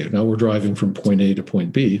 Okay, now we're driving from point A to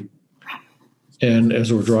point B. And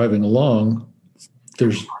as we're driving along,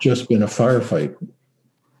 there's just been a firefight.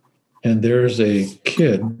 And there's a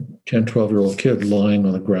kid, 10, 12-year-old kid, lying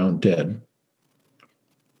on the ground dead.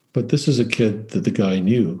 But this is a kid that the guy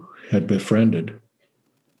knew, had befriended,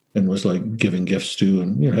 and was like giving gifts to,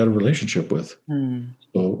 and had a relationship with.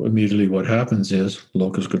 So immediately what happens is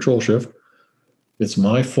locus control shift. It's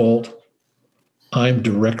my fault. I'm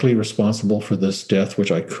directly responsible for this death,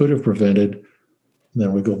 which I could have prevented. And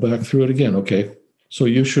then we go back through it again. Okay, so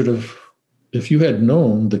you should have, if you had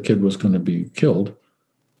known the kid was going to be killed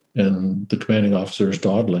and the commanding officer is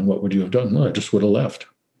dawdling, what would you have done? No, I just would have left.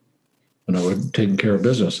 And I would have taken care of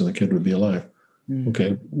business and the kid would be alive.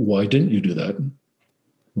 Okay, why didn't you do that?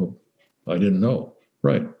 Well, I didn't know.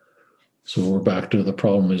 Right. So we're back to the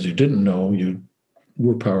problem is you didn't know, you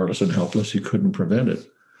were powerless and helpless, you couldn't prevent it.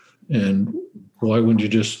 And why wouldn't you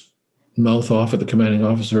just mouth off at the commanding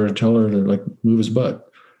officer and tell her to move his butt?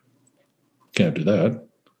 Can't do that.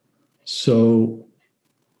 So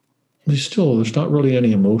there's not really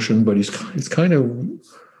any emotion, but he's kind of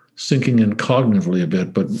sinking in cognitively a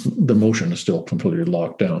bit, but the emotion is still completely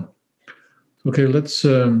locked down. Okay, let's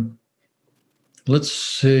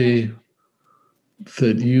say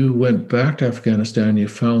that you went back to Afghanistan, you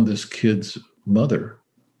found this kid's mother.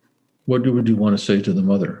 What would you want to say to the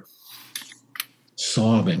mother?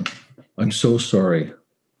 Sobbing. I'm so sorry.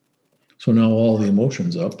 So now all the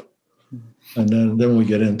emotion's up. And then we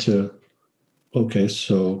get into, okay,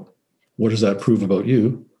 so what does that prove about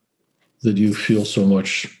you? That you feel so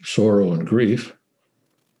much sorrow and grief?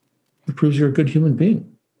 It proves you're a good human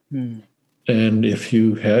being. And if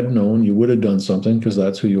you had known, you would have done something because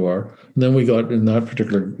that's who you are. And then we got in that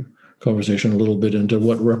particular conversation a little bit into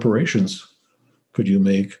what reparations could you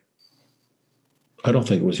make? I don't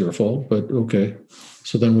think it was your fault, but okay.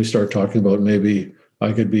 So then we start talking about maybe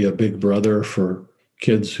I could be a big brother for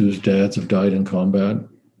kids whose dads have died in combat.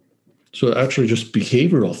 So actually just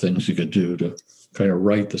behavioral things you could do to kind of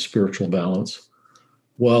right the spiritual balance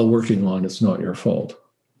while working on it's not your fault.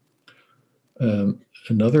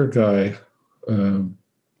 Another guy,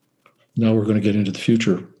 now we're going to get into the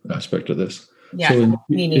future aspect of this. Yeah. So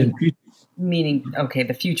meaning, okay,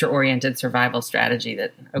 the future-oriented survival strategy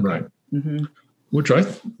that, okay. Right. Mm-hmm. Which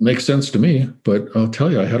makes sense to me, but I'll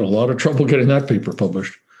tell you, I had a lot of trouble getting that paper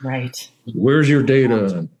published. Right. Where's your data?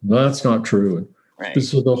 And that's not true. Right.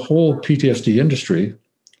 So the whole PTSD industry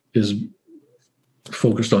is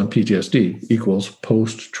focused on PTSD equals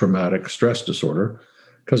post-traumatic stress disorder,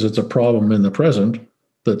 because it's a problem in the present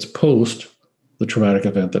that's post the traumatic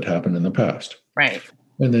event that happened in the past. Right.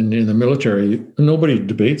 And then in the military, nobody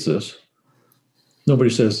debates this. Nobody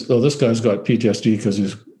says, oh, this guy's got PTSD because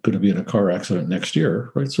he's going to be in a car accident next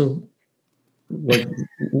year, right? So like,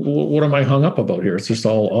 what am I hung up about here? It's just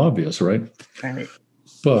all obvious, right? Right.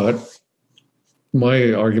 But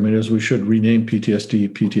my argument is we should rename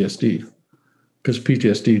PTSD because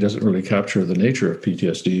PTSD doesn't really capture the nature of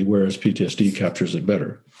PTSD, whereas PTSD captures it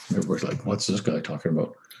better. Everybody's like, what's this guy talking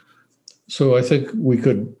about? So I think we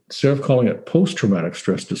could, instead of calling it post-traumatic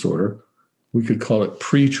stress disorder, we could call it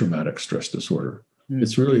pre-traumatic stress disorder. Mm.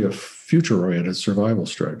 It's really a future-oriented survival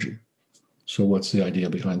strategy. So what's the idea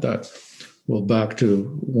behind that? Well, back to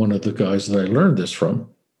one of the guys that I learned this from,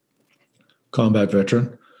 combat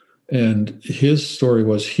veteran. And his story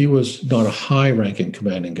was he was not a high-ranking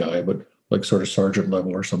commanding guy, but like sort of sergeant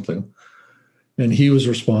level or something. And he was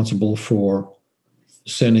responsible for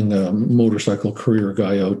sending a motorcycle courier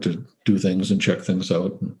guy out to do things and check things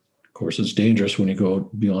out. And of course, it's dangerous when you go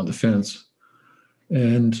beyond the fence.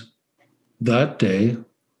 And that day, the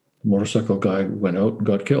motorcycle guy went out and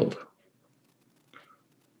got killed.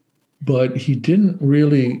 But he didn't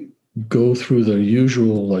really go through the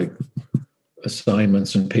usual like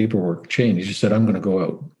assignments and paperwork chain. He just said, I'm going to go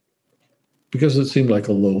out, because it seemed like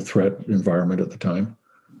a low threat environment at the time.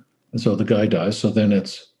 And so the guy dies. So then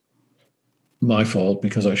it's my fault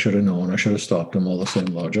because I should have known. I should have stopped him, all the same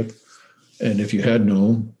logic. And if you had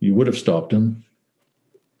known, you would have stopped him.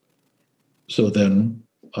 So then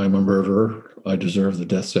I'm a murderer. I deserve the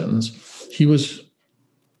death sentence. He was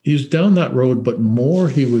down that road, but more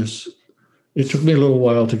it took me a little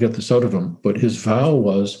while to get this out of him, but his vow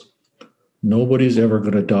was, nobody's ever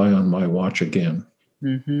going to die on my watch again.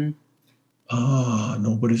 Mm-hmm.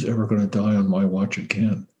 Nobody's ever going to die on my watch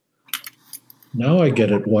again. Now I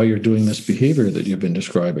get it, why you're doing this behavior that you've been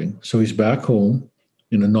describing. So he's back home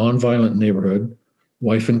in a nonviolent neighborhood,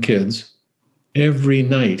 wife and kids. Every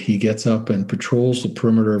night he gets up and patrols the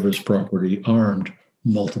perimeter of his property armed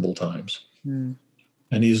multiple times. Mm.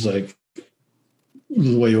 And he's like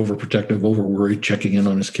way overprotective, over worried, checking in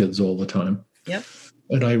on his kids all the time. Yep.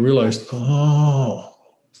 And I realized,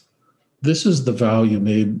 this is the vow you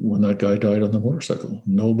made when that guy died on the motorcycle.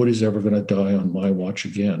 Nobody's ever going to die on my watch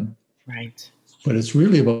again. Right. But it's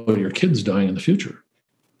really about your kids dying in the future.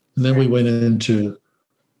 And then we went into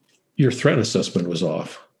your threat assessment was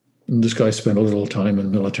off. And this guy spent a little time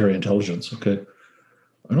in military intelligence. Okay.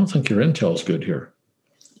 I don't think your intel's good here.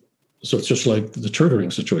 So it's just like the tutoring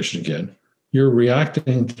situation again. You're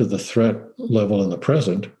reacting to the threat level in the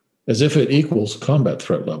present as if it equals combat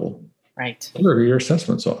threat level. Right. Or your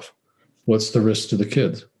assessment's off. What's the risk to the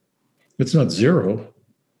kids? It's not zero.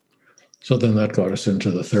 So then that got us into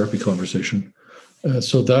the therapy conversation.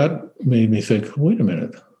 So that made me think, wait a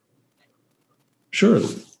minute. Sure,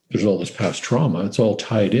 there's all this past trauma. It's all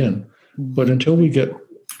tied in. But until we get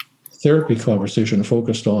therapy conversation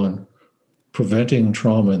focused on preventing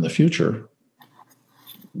trauma in the future,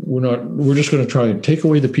 we're just going to try and take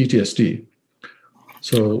away the PTSD.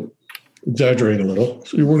 So exaggerating a little.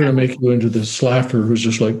 So we're going to make you into this slacker who's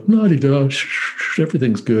just like, naughty dog,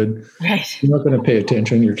 everything's good. Right. You're not going to pay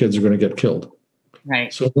attention. Your kids are going to get killed.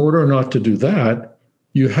 Right. So in order not to do that,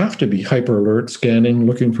 you have to be hyper alert, scanning,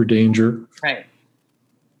 looking for danger. Right.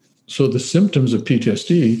 So the symptoms of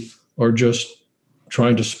PTSD are just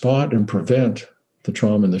trying to spot and prevent the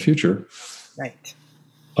trauma in the future. Right.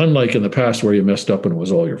 Unlike in the past where you messed up and it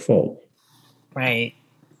was all your fault. Right.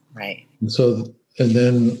 Right. And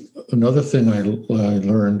then another thing I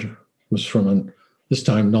learned was from this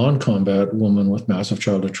time non-combat woman with massive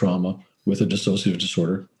childhood trauma with a dissociative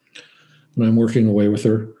disorder. And I'm working away with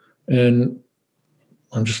her. And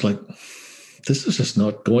I'm just like, this is just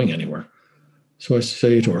not going anywhere. So I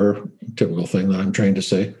say to her, typical thing that I'm trained to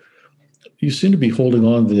say, you seem to be holding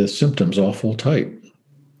on to the symptoms awful tight.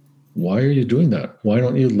 Why are you doing that? Why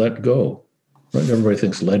don't you let go? Right? Everybody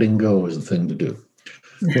thinks letting go is the thing to do.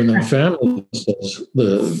 When the family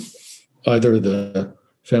says either the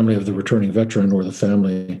family of the returning veteran or the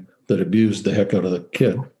family that abused the heck out of the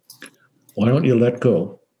kid, why don't you let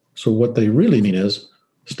go? So what they really mean is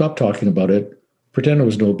stop talking about it, pretend it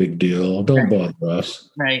was no big deal, don't bother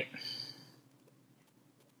us. Right.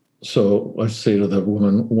 So I say to the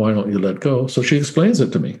woman, why don't you let go? So she explains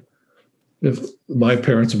it to me. if my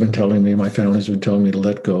parents have been telling me, my family's been telling me to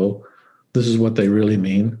let go, this is what they really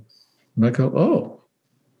mean. And I go, oh,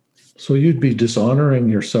 so you'd be dishonoring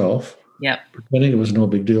yourself, pretending it was no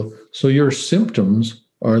big deal. So your symptoms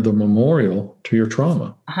are the memorial to your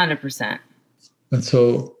trauma. 100%. And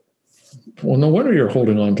so, well, no wonder you're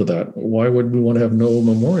holding on to that. Why would we want to have no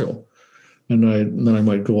memorial? And then I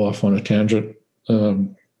might go off on a tangent.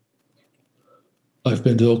 I've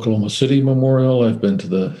been to Oklahoma City Memorial. I've been to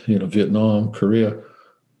the Vietnam, Korea.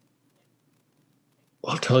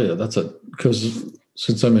 I'll tell you, because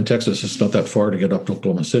since I'm in Texas, it's not that far to get up to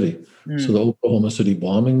Oklahoma City. So the Oklahoma City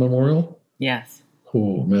Bombing Memorial. Yes.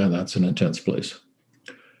 Oh man, that's an intense place.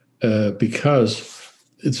 Because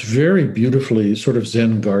it's very beautifully sort of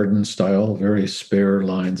Zen garden style, very spare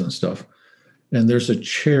lines and stuff. And there's a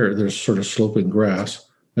chair, there's sort of sloping grass,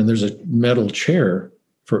 and there's a metal chair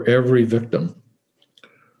for every victim.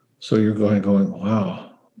 So you're going,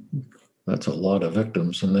 wow, that's a lot of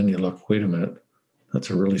victims. And then you look, wait a minute,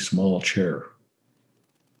 that's a really small chair.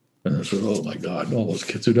 And I said, oh my God, all those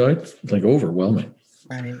kids who died, like overwhelming.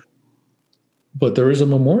 Right. But there is a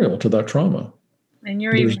memorial to that trauma. And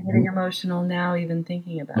you're even getting emotional now, even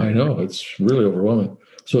thinking about it. I know, it's really overwhelming.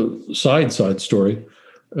 So side story,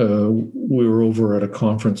 we were over at a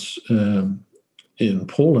conference in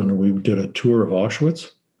Poland, and we did a tour of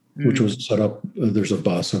Auschwitz, which was set up. There's a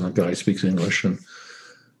bus and a guy speaks English, and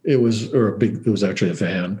it was actually a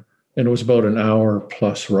van, and it was about an hour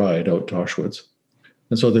plus ride out to Auschwitz.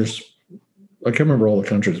 And so I can't remember all the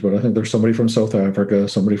countries, but I think there's somebody from South Africa,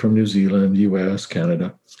 somebody from New Zealand, US,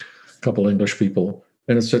 Canada, a couple English people.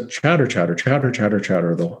 And it's a chatter,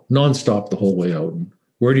 though, nonstop the whole way out. And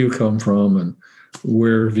where do you come from? And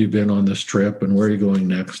where have you been on this trip? And where are you going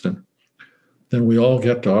next? And then we all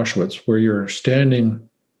get to Auschwitz, where you're standing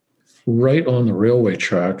right on the railway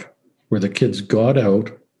track where the kids got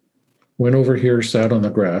out, went over here, sat on the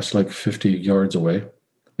grass like 50 yards away,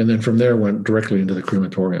 and then from there went directly into the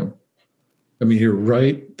crematorium. I mean, you're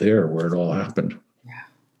right there where it all happened. Yeah.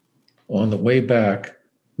 On the way back,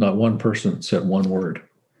 not one person said one word.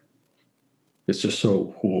 It's just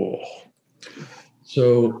so, whoa.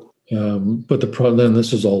 So, but then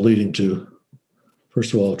this is all leading to,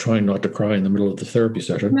 first of all, trying not to cry in the middle of the therapy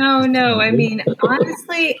session. No. I mean,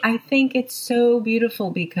 honestly, I think it's so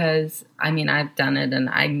beautiful because, I mean, I've done it and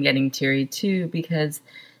I'm getting teary too because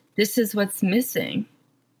this is what's missing.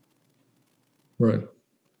 Right.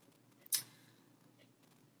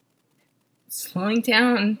 Slowing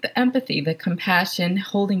down, the empathy, the compassion,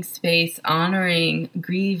 holding space, honoring,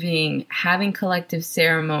 grieving, having collective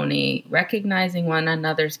ceremony, recognizing one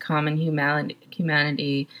another's common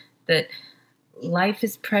humanity, that life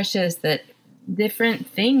is precious, that different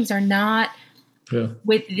things are not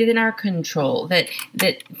within our control, that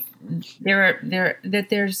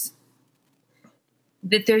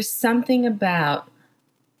there's something about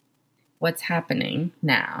what's happening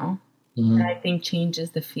now that I think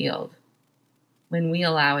changes the field when we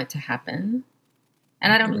allow it to happen.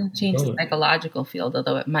 And I don't mean change the psychological field,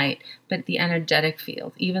 although it might, but the energetic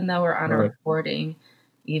field, even though we're on a recording,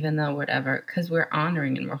 even though whatever, because we're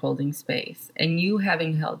honoring and we're holding space. And you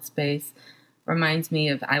having held space reminds me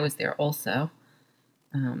of, I was there also.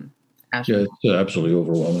 Yeah, it's absolutely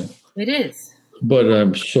overwhelming. It is. But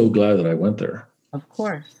I'm so glad that I went there. Of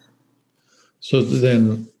course. So a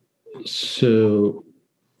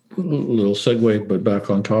little segue, but back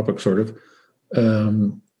on topic sort of.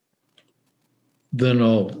 Then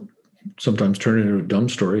I'll sometimes turn it into a dumb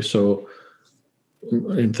story. So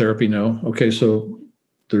in therapy now, okay, so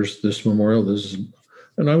there's this memorial,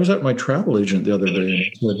 and I was at my travel agent the other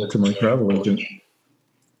day, and I said to my travel agent,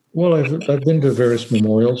 well, I've been to various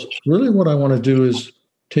memorials. Really what I want to do is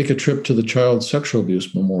take a trip to the Child Sexual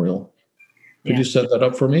Abuse Memorial. Could you set that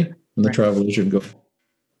up for me? And the travel agent go,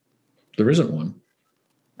 there isn't one.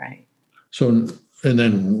 Right. So, and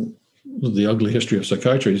then the ugly history of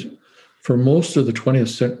psychiatry, for most of the 20th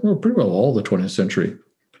century, well, pretty well all the 20th century,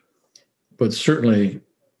 but certainly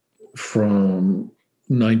from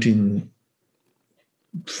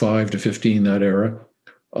 1905 to 15, that era,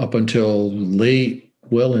 up until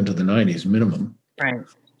well into the 90s minimum. Right.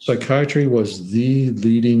 Psychiatry was the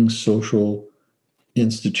leading social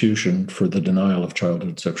institution for the denial of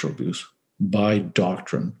childhood sexual abuse by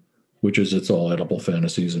doctrine, which is it's all edible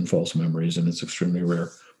fantasies and false memories, and it's extremely rare,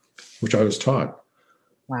 which I was taught.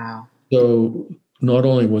 Wow. So not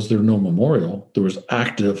only was there no memorial, there was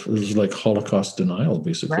it was like Holocaust denial,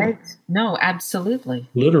 basically. Right. No, absolutely.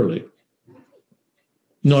 Literally.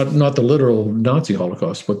 Not the literal Nazi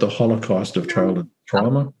Holocaust, but the Holocaust of childhood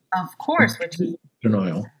trauma. Of course, which is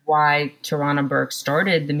denial. Why Tarana Burke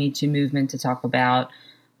started the Me Too movement to talk about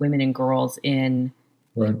women and girls in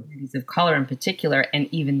communities of color in particular. And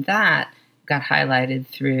even that got highlighted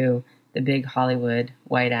through the big Hollywood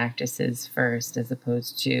white actresses first, as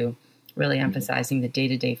opposed to really emphasizing the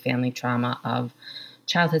day-to-day family trauma of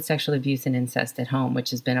childhood sexual abuse and incest at home, which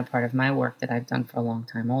has been a part of my work that I've done for a long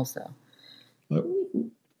time also. I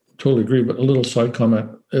totally agree, but a little side comment.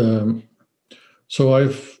 So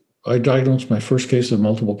I diagnosed my first case of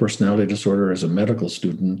multiple personality disorder as a medical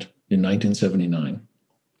student in 1979.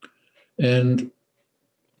 And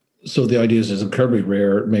so the idea is it's incredibly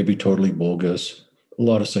rare, it may be totally bogus. A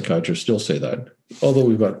lot of psychiatrists still say that, although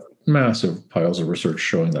we've got massive piles of research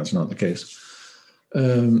showing that's not the case.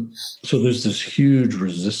 So there's this huge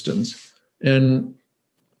resistance. And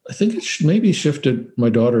I think it maybe shifted. My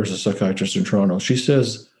daughter is a psychiatrist in Toronto. She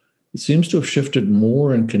says it seems to have shifted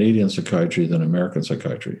more in Canadian psychiatry than American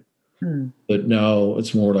psychiatry. But now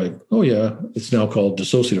it's more like, oh yeah, it's now called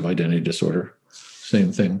dissociative identity disorder.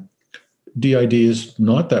 Same thing. DID is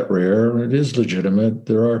not that rare. It is legitimate.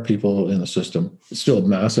 There are people in the system. It's still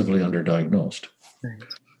massively underdiagnosed. Right.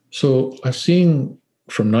 So I've seen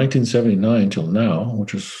from 1979 till now,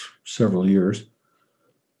 which is several years,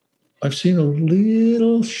 I've seen a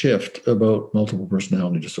little shift about multiple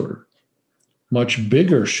personality disorder. Much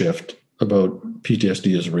bigger shift about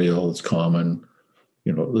PTSD is real, it's common.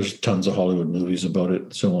 There's tons of Hollywood movies about it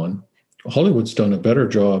and so on. Hollywood's done a better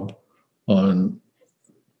job on,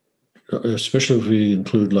 especially if we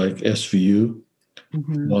include like SVU,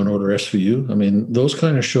 Law and Order SVU. I mean, those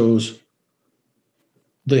kind of shows,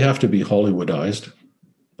 they have to be Hollywoodized.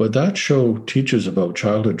 But that show teaches about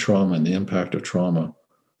childhood trauma and the impact of trauma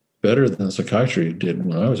better than psychiatry did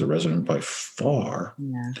when I was a resident by far.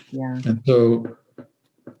 Yeah. And so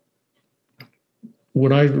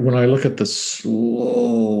when I look at the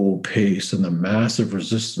slow pace and the massive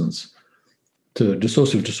resistance to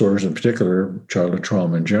dissociative disorders in particular, childhood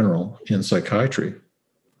trauma in general, in psychiatry,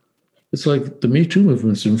 it's like the Me Too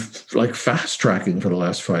movement's in like fast tracking for the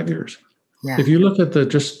last 5 years. Yeah. If you look at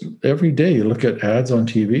just every day, you look at ads on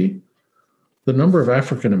TV, the number of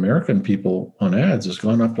African-American people on ads has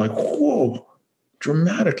gone up like, whoa,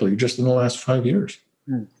 dramatically just in the last 5 years.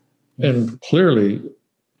 And clearly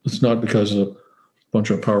it's not because a bunch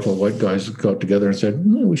of powerful white guys got together and said,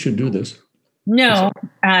 no, we should do this. No,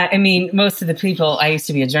 I mean, most of the people, I used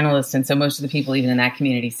to be a journalist, and so most of the people even in that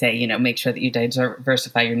community say, make sure that you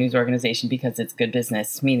diversify your news organization because it's good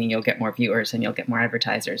business, meaning you'll get more viewers and you'll get more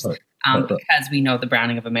advertisers. Right. Because we know the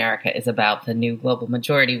browning of America is about the new global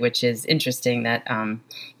majority, which is interesting that,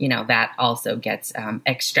 that also gets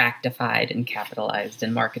extractified and capitalized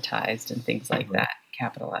and marketized and things like that,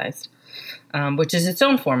 capitalized. Which is its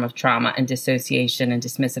own form of trauma and dissociation and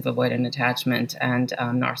dismissive avoidant attachment and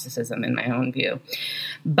narcissism in my own view.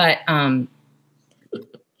 But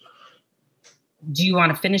do you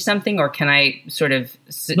want to finish something, or can I sort of...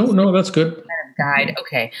 No, that's good. Guide.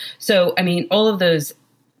 Okay. So, I mean, all of those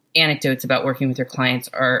anecdotes about working with your clients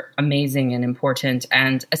are amazing and important,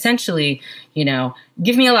 and essentially,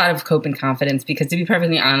 give me a lot of hope and confidence, because to be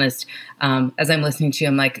perfectly honest, as I'm listening to you,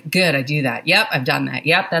 I'm like, good, I do that. Yep, I've done that.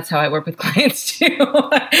 Yep, that's how I work with clients too.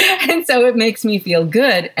 And so it makes me feel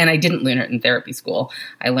good. And I didn't learn it in therapy school.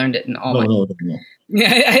 I learned it in all No.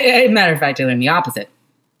 Yeah, matter of fact, I learned the opposite.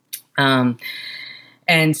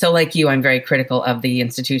 And so like you, I'm very critical of the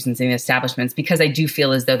institutions and the establishments, because I do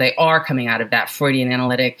feel as though they are coming out of that Freudian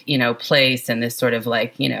analytic, place, and this sort of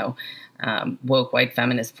like, woke white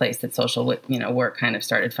feminist place that social, work kind of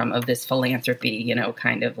started from, of this philanthropy,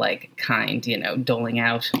 kind of like doling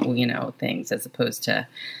out, things, as opposed to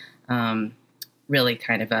really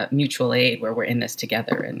kind of a mutual aid where we're in this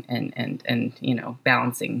together and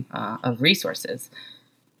balancing of resources.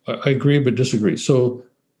 I agree, but disagree. So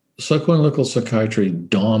psychoanalytical psychiatry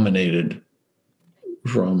dominated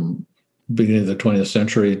from beginning of the 20th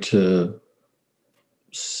century to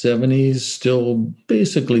 70s, still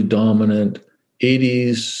basically dominant.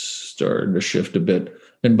 80s started to shift a bit.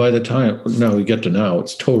 And by the time now we get to now,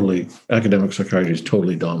 it's totally, academic psychiatry is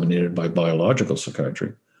totally dominated by biological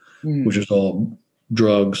psychiatry, which is all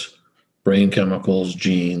drugs, brain chemicals,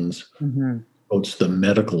 genes. It's the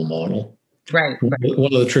medical model. Right.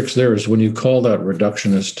 One of the tricks there is when you call that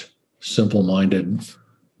reductionist, simple-minded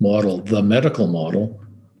model the medical model,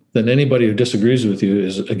 then anybody who disagrees with you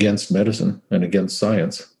is against medicine and against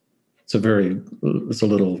science. It's a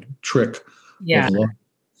little trick. Yeah.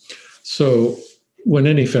 So when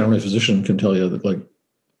any family physician can tell you that, like,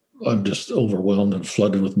 I'm just overwhelmed and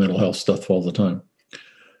flooded with mental health stuff all the time.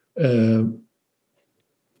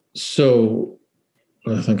 So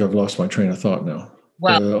I think I've lost my train of thought now.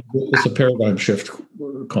 it's a paradigm shift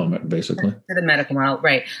comment, basically. For the medical model,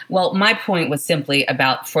 right. Well, my point was simply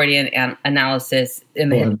about Freudian analysis in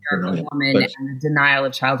the hysterical woman and the denial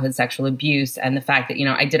of childhood sexual abuse, and the fact that,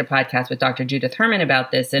 I did a podcast with Dr. Judith Herman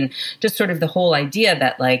about this, and just sort of the whole idea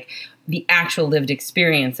that, like, the actual lived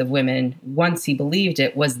experience of women, once he believed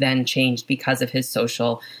it, was then changed because of his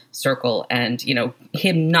social circle and,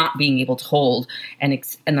 him not being able to hold and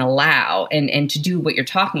allow and to do what you're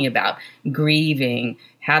talking about, grieving,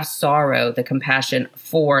 have sorrow, the compassion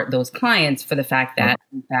for those clients, for the fact that,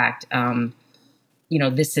 in fact,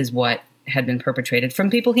 this is what had been perpetrated from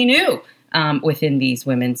people he knew within these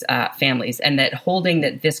women's families, and that holding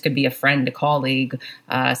that this could be a friend, a colleague,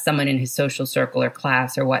 someone in his social circle or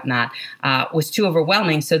class or whatnot, was too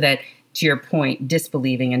overwhelming, so that, to your point,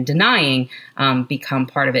 disbelieving and denying become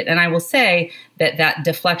part of it. And I will say that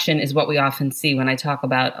deflection is what we often see when I talk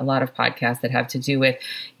about a lot of podcasts that have to do with,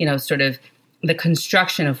 sort of the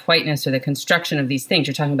construction of whiteness or the construction of these things.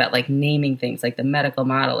 You're talking about, like, naming things, like the medical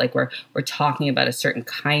model, like we're talking about a certain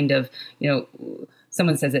kind of,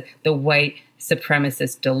 someone says it, the white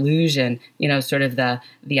supremacist delusion, sort of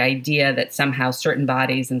the idea that somehow certain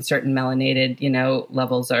bodies and certain melanated,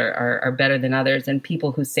 levels are better than others, and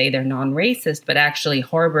people who say they're non-racist but actually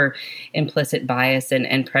harbor implicit bias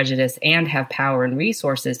and prejudice and have power and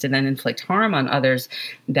resources to then inflict harm on others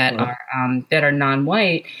that are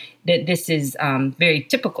non-white. That this is very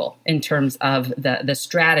typical in terms of the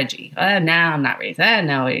strategy. No, I'm not racist.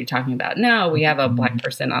 No, what are you talking about? No, we have a black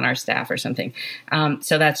person on our staff or something.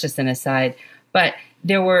 So that's just an aside. But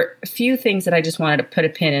there were a few things that I just wanted to put a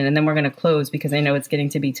pin in, and then we're going to close because I know it's getting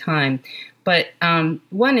to be time. But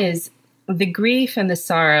one is the grief and the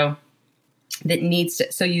sorrow that needs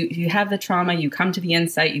to, so you have the trauma, you come to the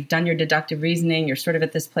insight, you've done your deductive reasoning, you're sort of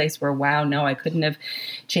at this place where, wow, no, I couldn't have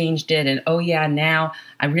changed it. And oh yeah, now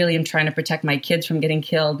I really am trying to protect my kids from getting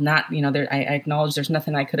killed. Not, I acknowledge there's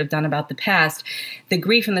nothing I could have done about the past. The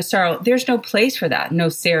grief and the sorrow, there's no place for that. No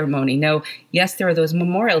ceremony. No, yes, there are those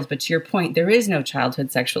memorials, but to your point, there is no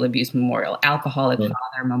childhood sexual abuse memorial, alcoholic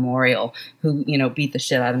father memorial who, beat the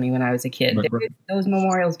shit out of me when I was a kid. Those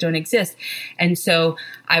memorials don't exist. And so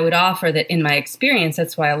I would offer that in my experience,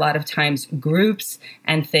 that's why a lot of times groups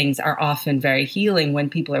and things are often very healing when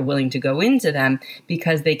people are willing to go into them,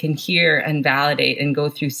 because they can hear and validate and go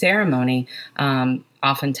through ceremony,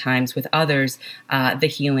 oftentimes with others, the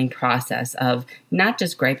healing process of not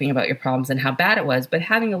just griping about your problems and how bad it was, but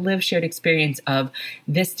having a lived shared experience of,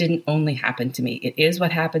 this didn't only happen to me. It is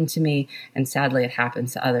what happened to me, and sadly it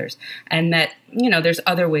happens to others. And that, there's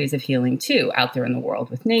other ways of healing too out there in the world,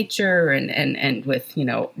 with nature and with,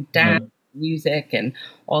 dance, music, and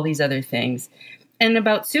all these other things. And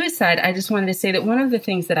about suicide, I just wanted to say that one of the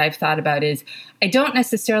things that I've thought about is, I don't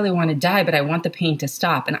necessarily want to die, but I want the pain to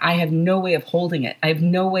stop. And I have no way of holding it. I have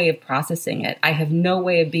no way of processing it. I have no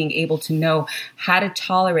way of being able to know how to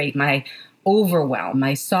tolerate my overwhelm,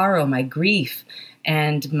 my sorrow, my grief,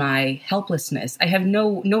 and my helplessness. I have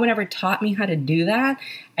no one ever taught me how to do that.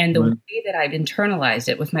 And the way that I've internalized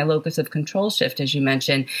it with my locus of control shift, as you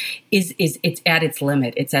mentioned, is it's at its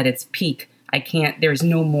limit. It's at its peak. I can't, there's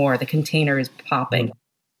no more. The container is popping.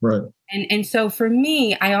 Right. And so for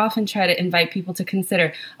me, I often try to invite people to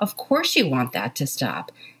consider, of course you want that to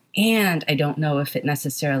stop. And I don't know if it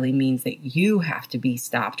necessarily means that you have to be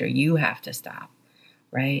stopped or you have to stop.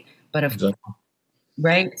 Right. But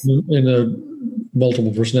right. In a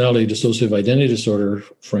multiple personality dissociative identity disorder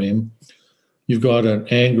frame, you've got an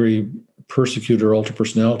angry persecutor ultra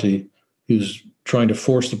personality who's trying to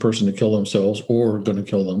force the person to kill themselves or going to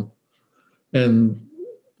kill them. And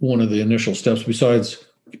one of the initial steps, besides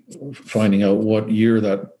finding out what year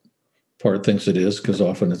that part thinks it is, because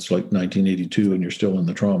often it's like 1982 and you're still in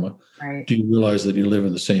the trauma. Right. Do you realize that you live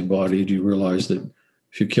in the same body? Do you realize that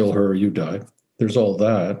if you kill her, you die? There's all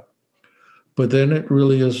that. But then it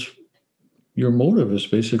really is, your motive is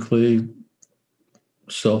basically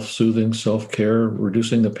self-soothing, self-care,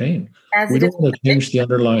 reducing the pain. We don't want to change the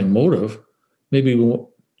underlying motive. Maybe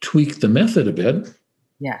we'll tweak the method a bit.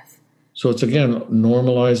 Yes. So it's, again,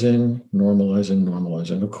 normalizing.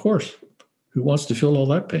 Of course, who wants to feel all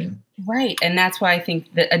that pain? Right. And that's why I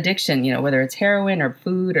think that addiction, whether it's heroin or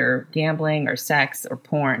food or gambling or sex or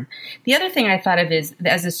porn. The other thing I thought of is,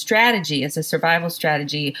 as a strategy, as a survival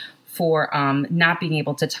strategy for not being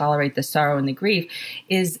able to tolerate the sorrow and the grief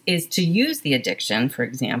is to use the addiction, for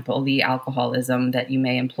example, the alcoholism that you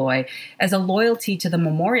may employ, as a loyalty to the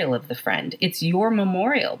memorial of the friend. It's your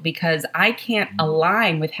memorial, because I can't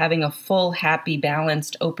align with having a full, happy,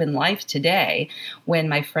 balanced, open life today when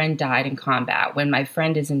my friend died in combat, when my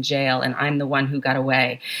friend is in jail and I'm the one who got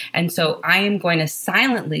away. And so I am going to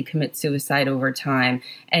silently commit suicide over time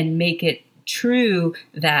and make it true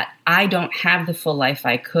that I don't have the full life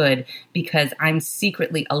I could, because I'm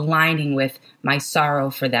secretly aligning with my sorrow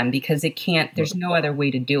for them, because there's no other way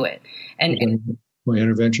to do it. And my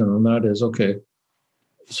intervention on that is, okay,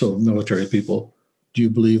 so military people, do you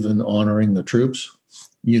believe in honoring the troops?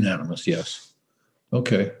 Unanimous, yes.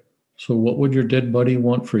 Okay, so what would your dead buddy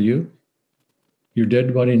want for you? Your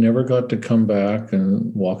dead buddy never got to come back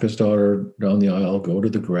and walk his daughter down the aisle, go to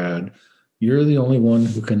the grad. You're the only one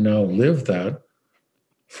who can now live that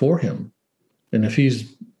for him. And if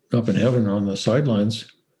he's up in heaven on the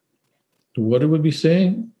sidelines, what it would be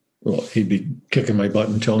saying? Well, he'd be kicking my butt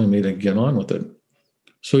and telling me to get on with it.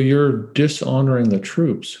 So you're dishonoring the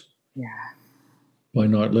troops by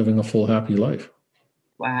not living a full, happy life.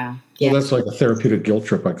 Wow. So that's like a therapeutic guilt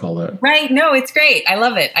trip, I call that. Right. No, it's great. I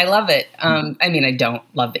love it. I mean, I don't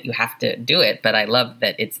love that you have to do it, but I love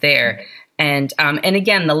that it's there. And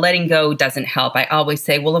again, the letting go doesn't help. I always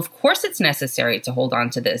say, well, of course it's necessary to hold on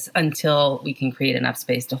to this until we can create enough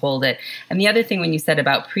space to hold it. And the other thing, when you said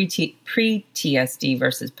about pre-TSD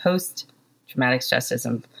versus post-traumatic stress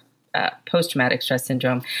syndrome,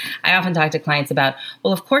 I often talk to clients about,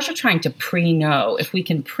 well, of course you're trying to pre-know. If we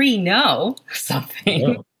can pre-know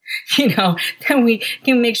something, then we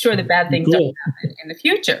can make sure that bad things don't happen in the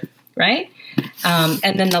future, right?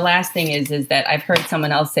 And then the last thing is that I've heard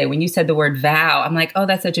someone else say, when you said the word vow, I'm like, oh,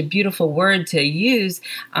 that's such a beautiful word to use.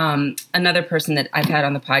 Another person that I've had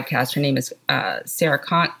on the podcast, her name is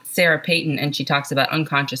Sarah Payton, and she talks about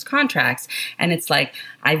unconscious contracts. And it's like,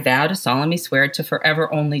 I vow to solemnly swear to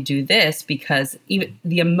forever only do this, because even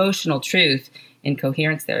the emotional truth, in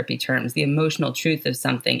coherence therapy terms, the emotional truth of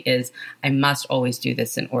something is, I must always do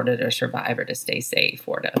this in order to survive or to stay safe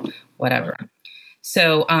or to whatever.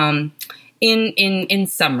 So in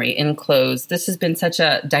summary, in close, this has been such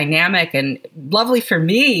a dynamic and lovely for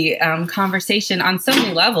me conversation on so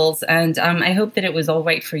many levels. And I hope that it was all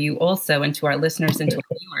right for you also, and to our listeners and to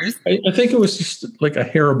our viewers. I think it was just like a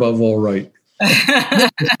hair above all right.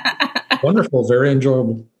 Wonderful, very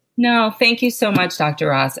enjoyable. No, thank you so much, Dr.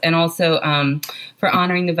 Ross. And also for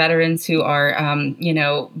honoring the veterans who are,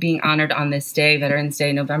 being honored on this day, Veterans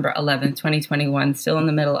Day, November 11th, 2021, still in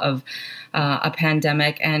the middle of a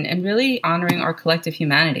pandemic, and really honoring our collective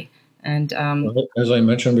humanity. And as I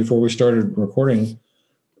mentioned before we started recording,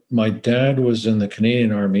 my dad was in the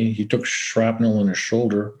Canadian Army. He took shrapnel in his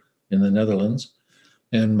shoulder in the Netherlands.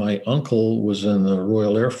 And my uncle was in the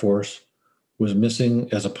Royal Air Force, was missing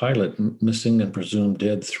as a pilot, missing and presumed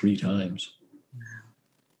dead 3 times.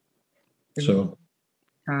 So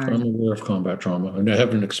I'm aware of combat trauma, and I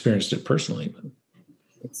haven't experienced it personally. But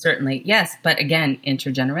it's certainly, yes, but again,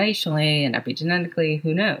 intergenerationally and epigenetically,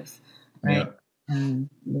 who knows, right? Yeah.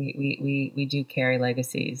 We do carry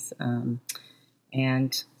legacies,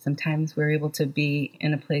 and sometimes we're able to be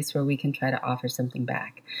in a place where we can try to offer something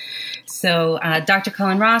back. So Dr.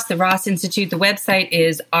 Colin Ross, the Ross Institute, the website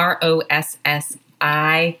is ROSSINST,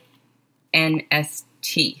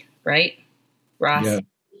 right? Ross? Yeah,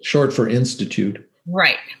 short for institute.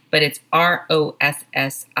 Right, but it's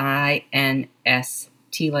ROSSINST,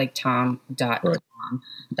 like Tom.com. Right.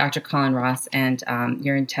 Dr. Colin Ross, and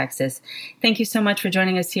you're in Texas. Thank you so much for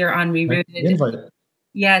joining us here on ReRooted.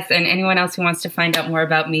 Yes, and anyone else who wants to find out more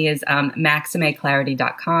about me is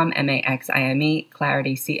MaximeClarity.com, MAXIME,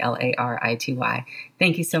 Clarity, CLARITY.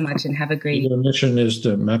 Thank you so much, and have a great... Your mission is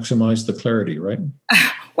to maximize the clarity, right?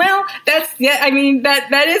 Well,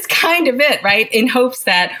 that is kind of it, right? In hopes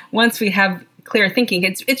that once we have clear thinking,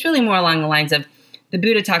 it's really more along the lines of, the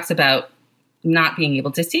Buddha talks about not being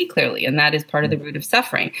able to see clearly, and that is part of the root of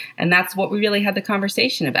suffering. And that's what we really had the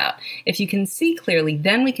conversation about. If you can see clearly,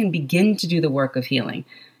 then we can begin to do the work of healing.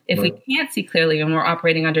 If we can't see clearly and we're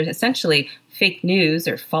operating under essentially fake news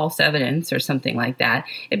or false evidence or something like that,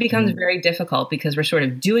 it becomes very difficult, because we're sort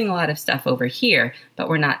of doing a lot of stuff over here, but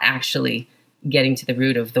we're not actually getting to the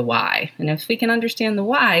root of the why. And if we can understand the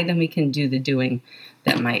why, then we can do the doing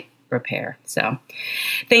that might repair. So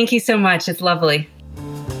thank you so much. It's lovely.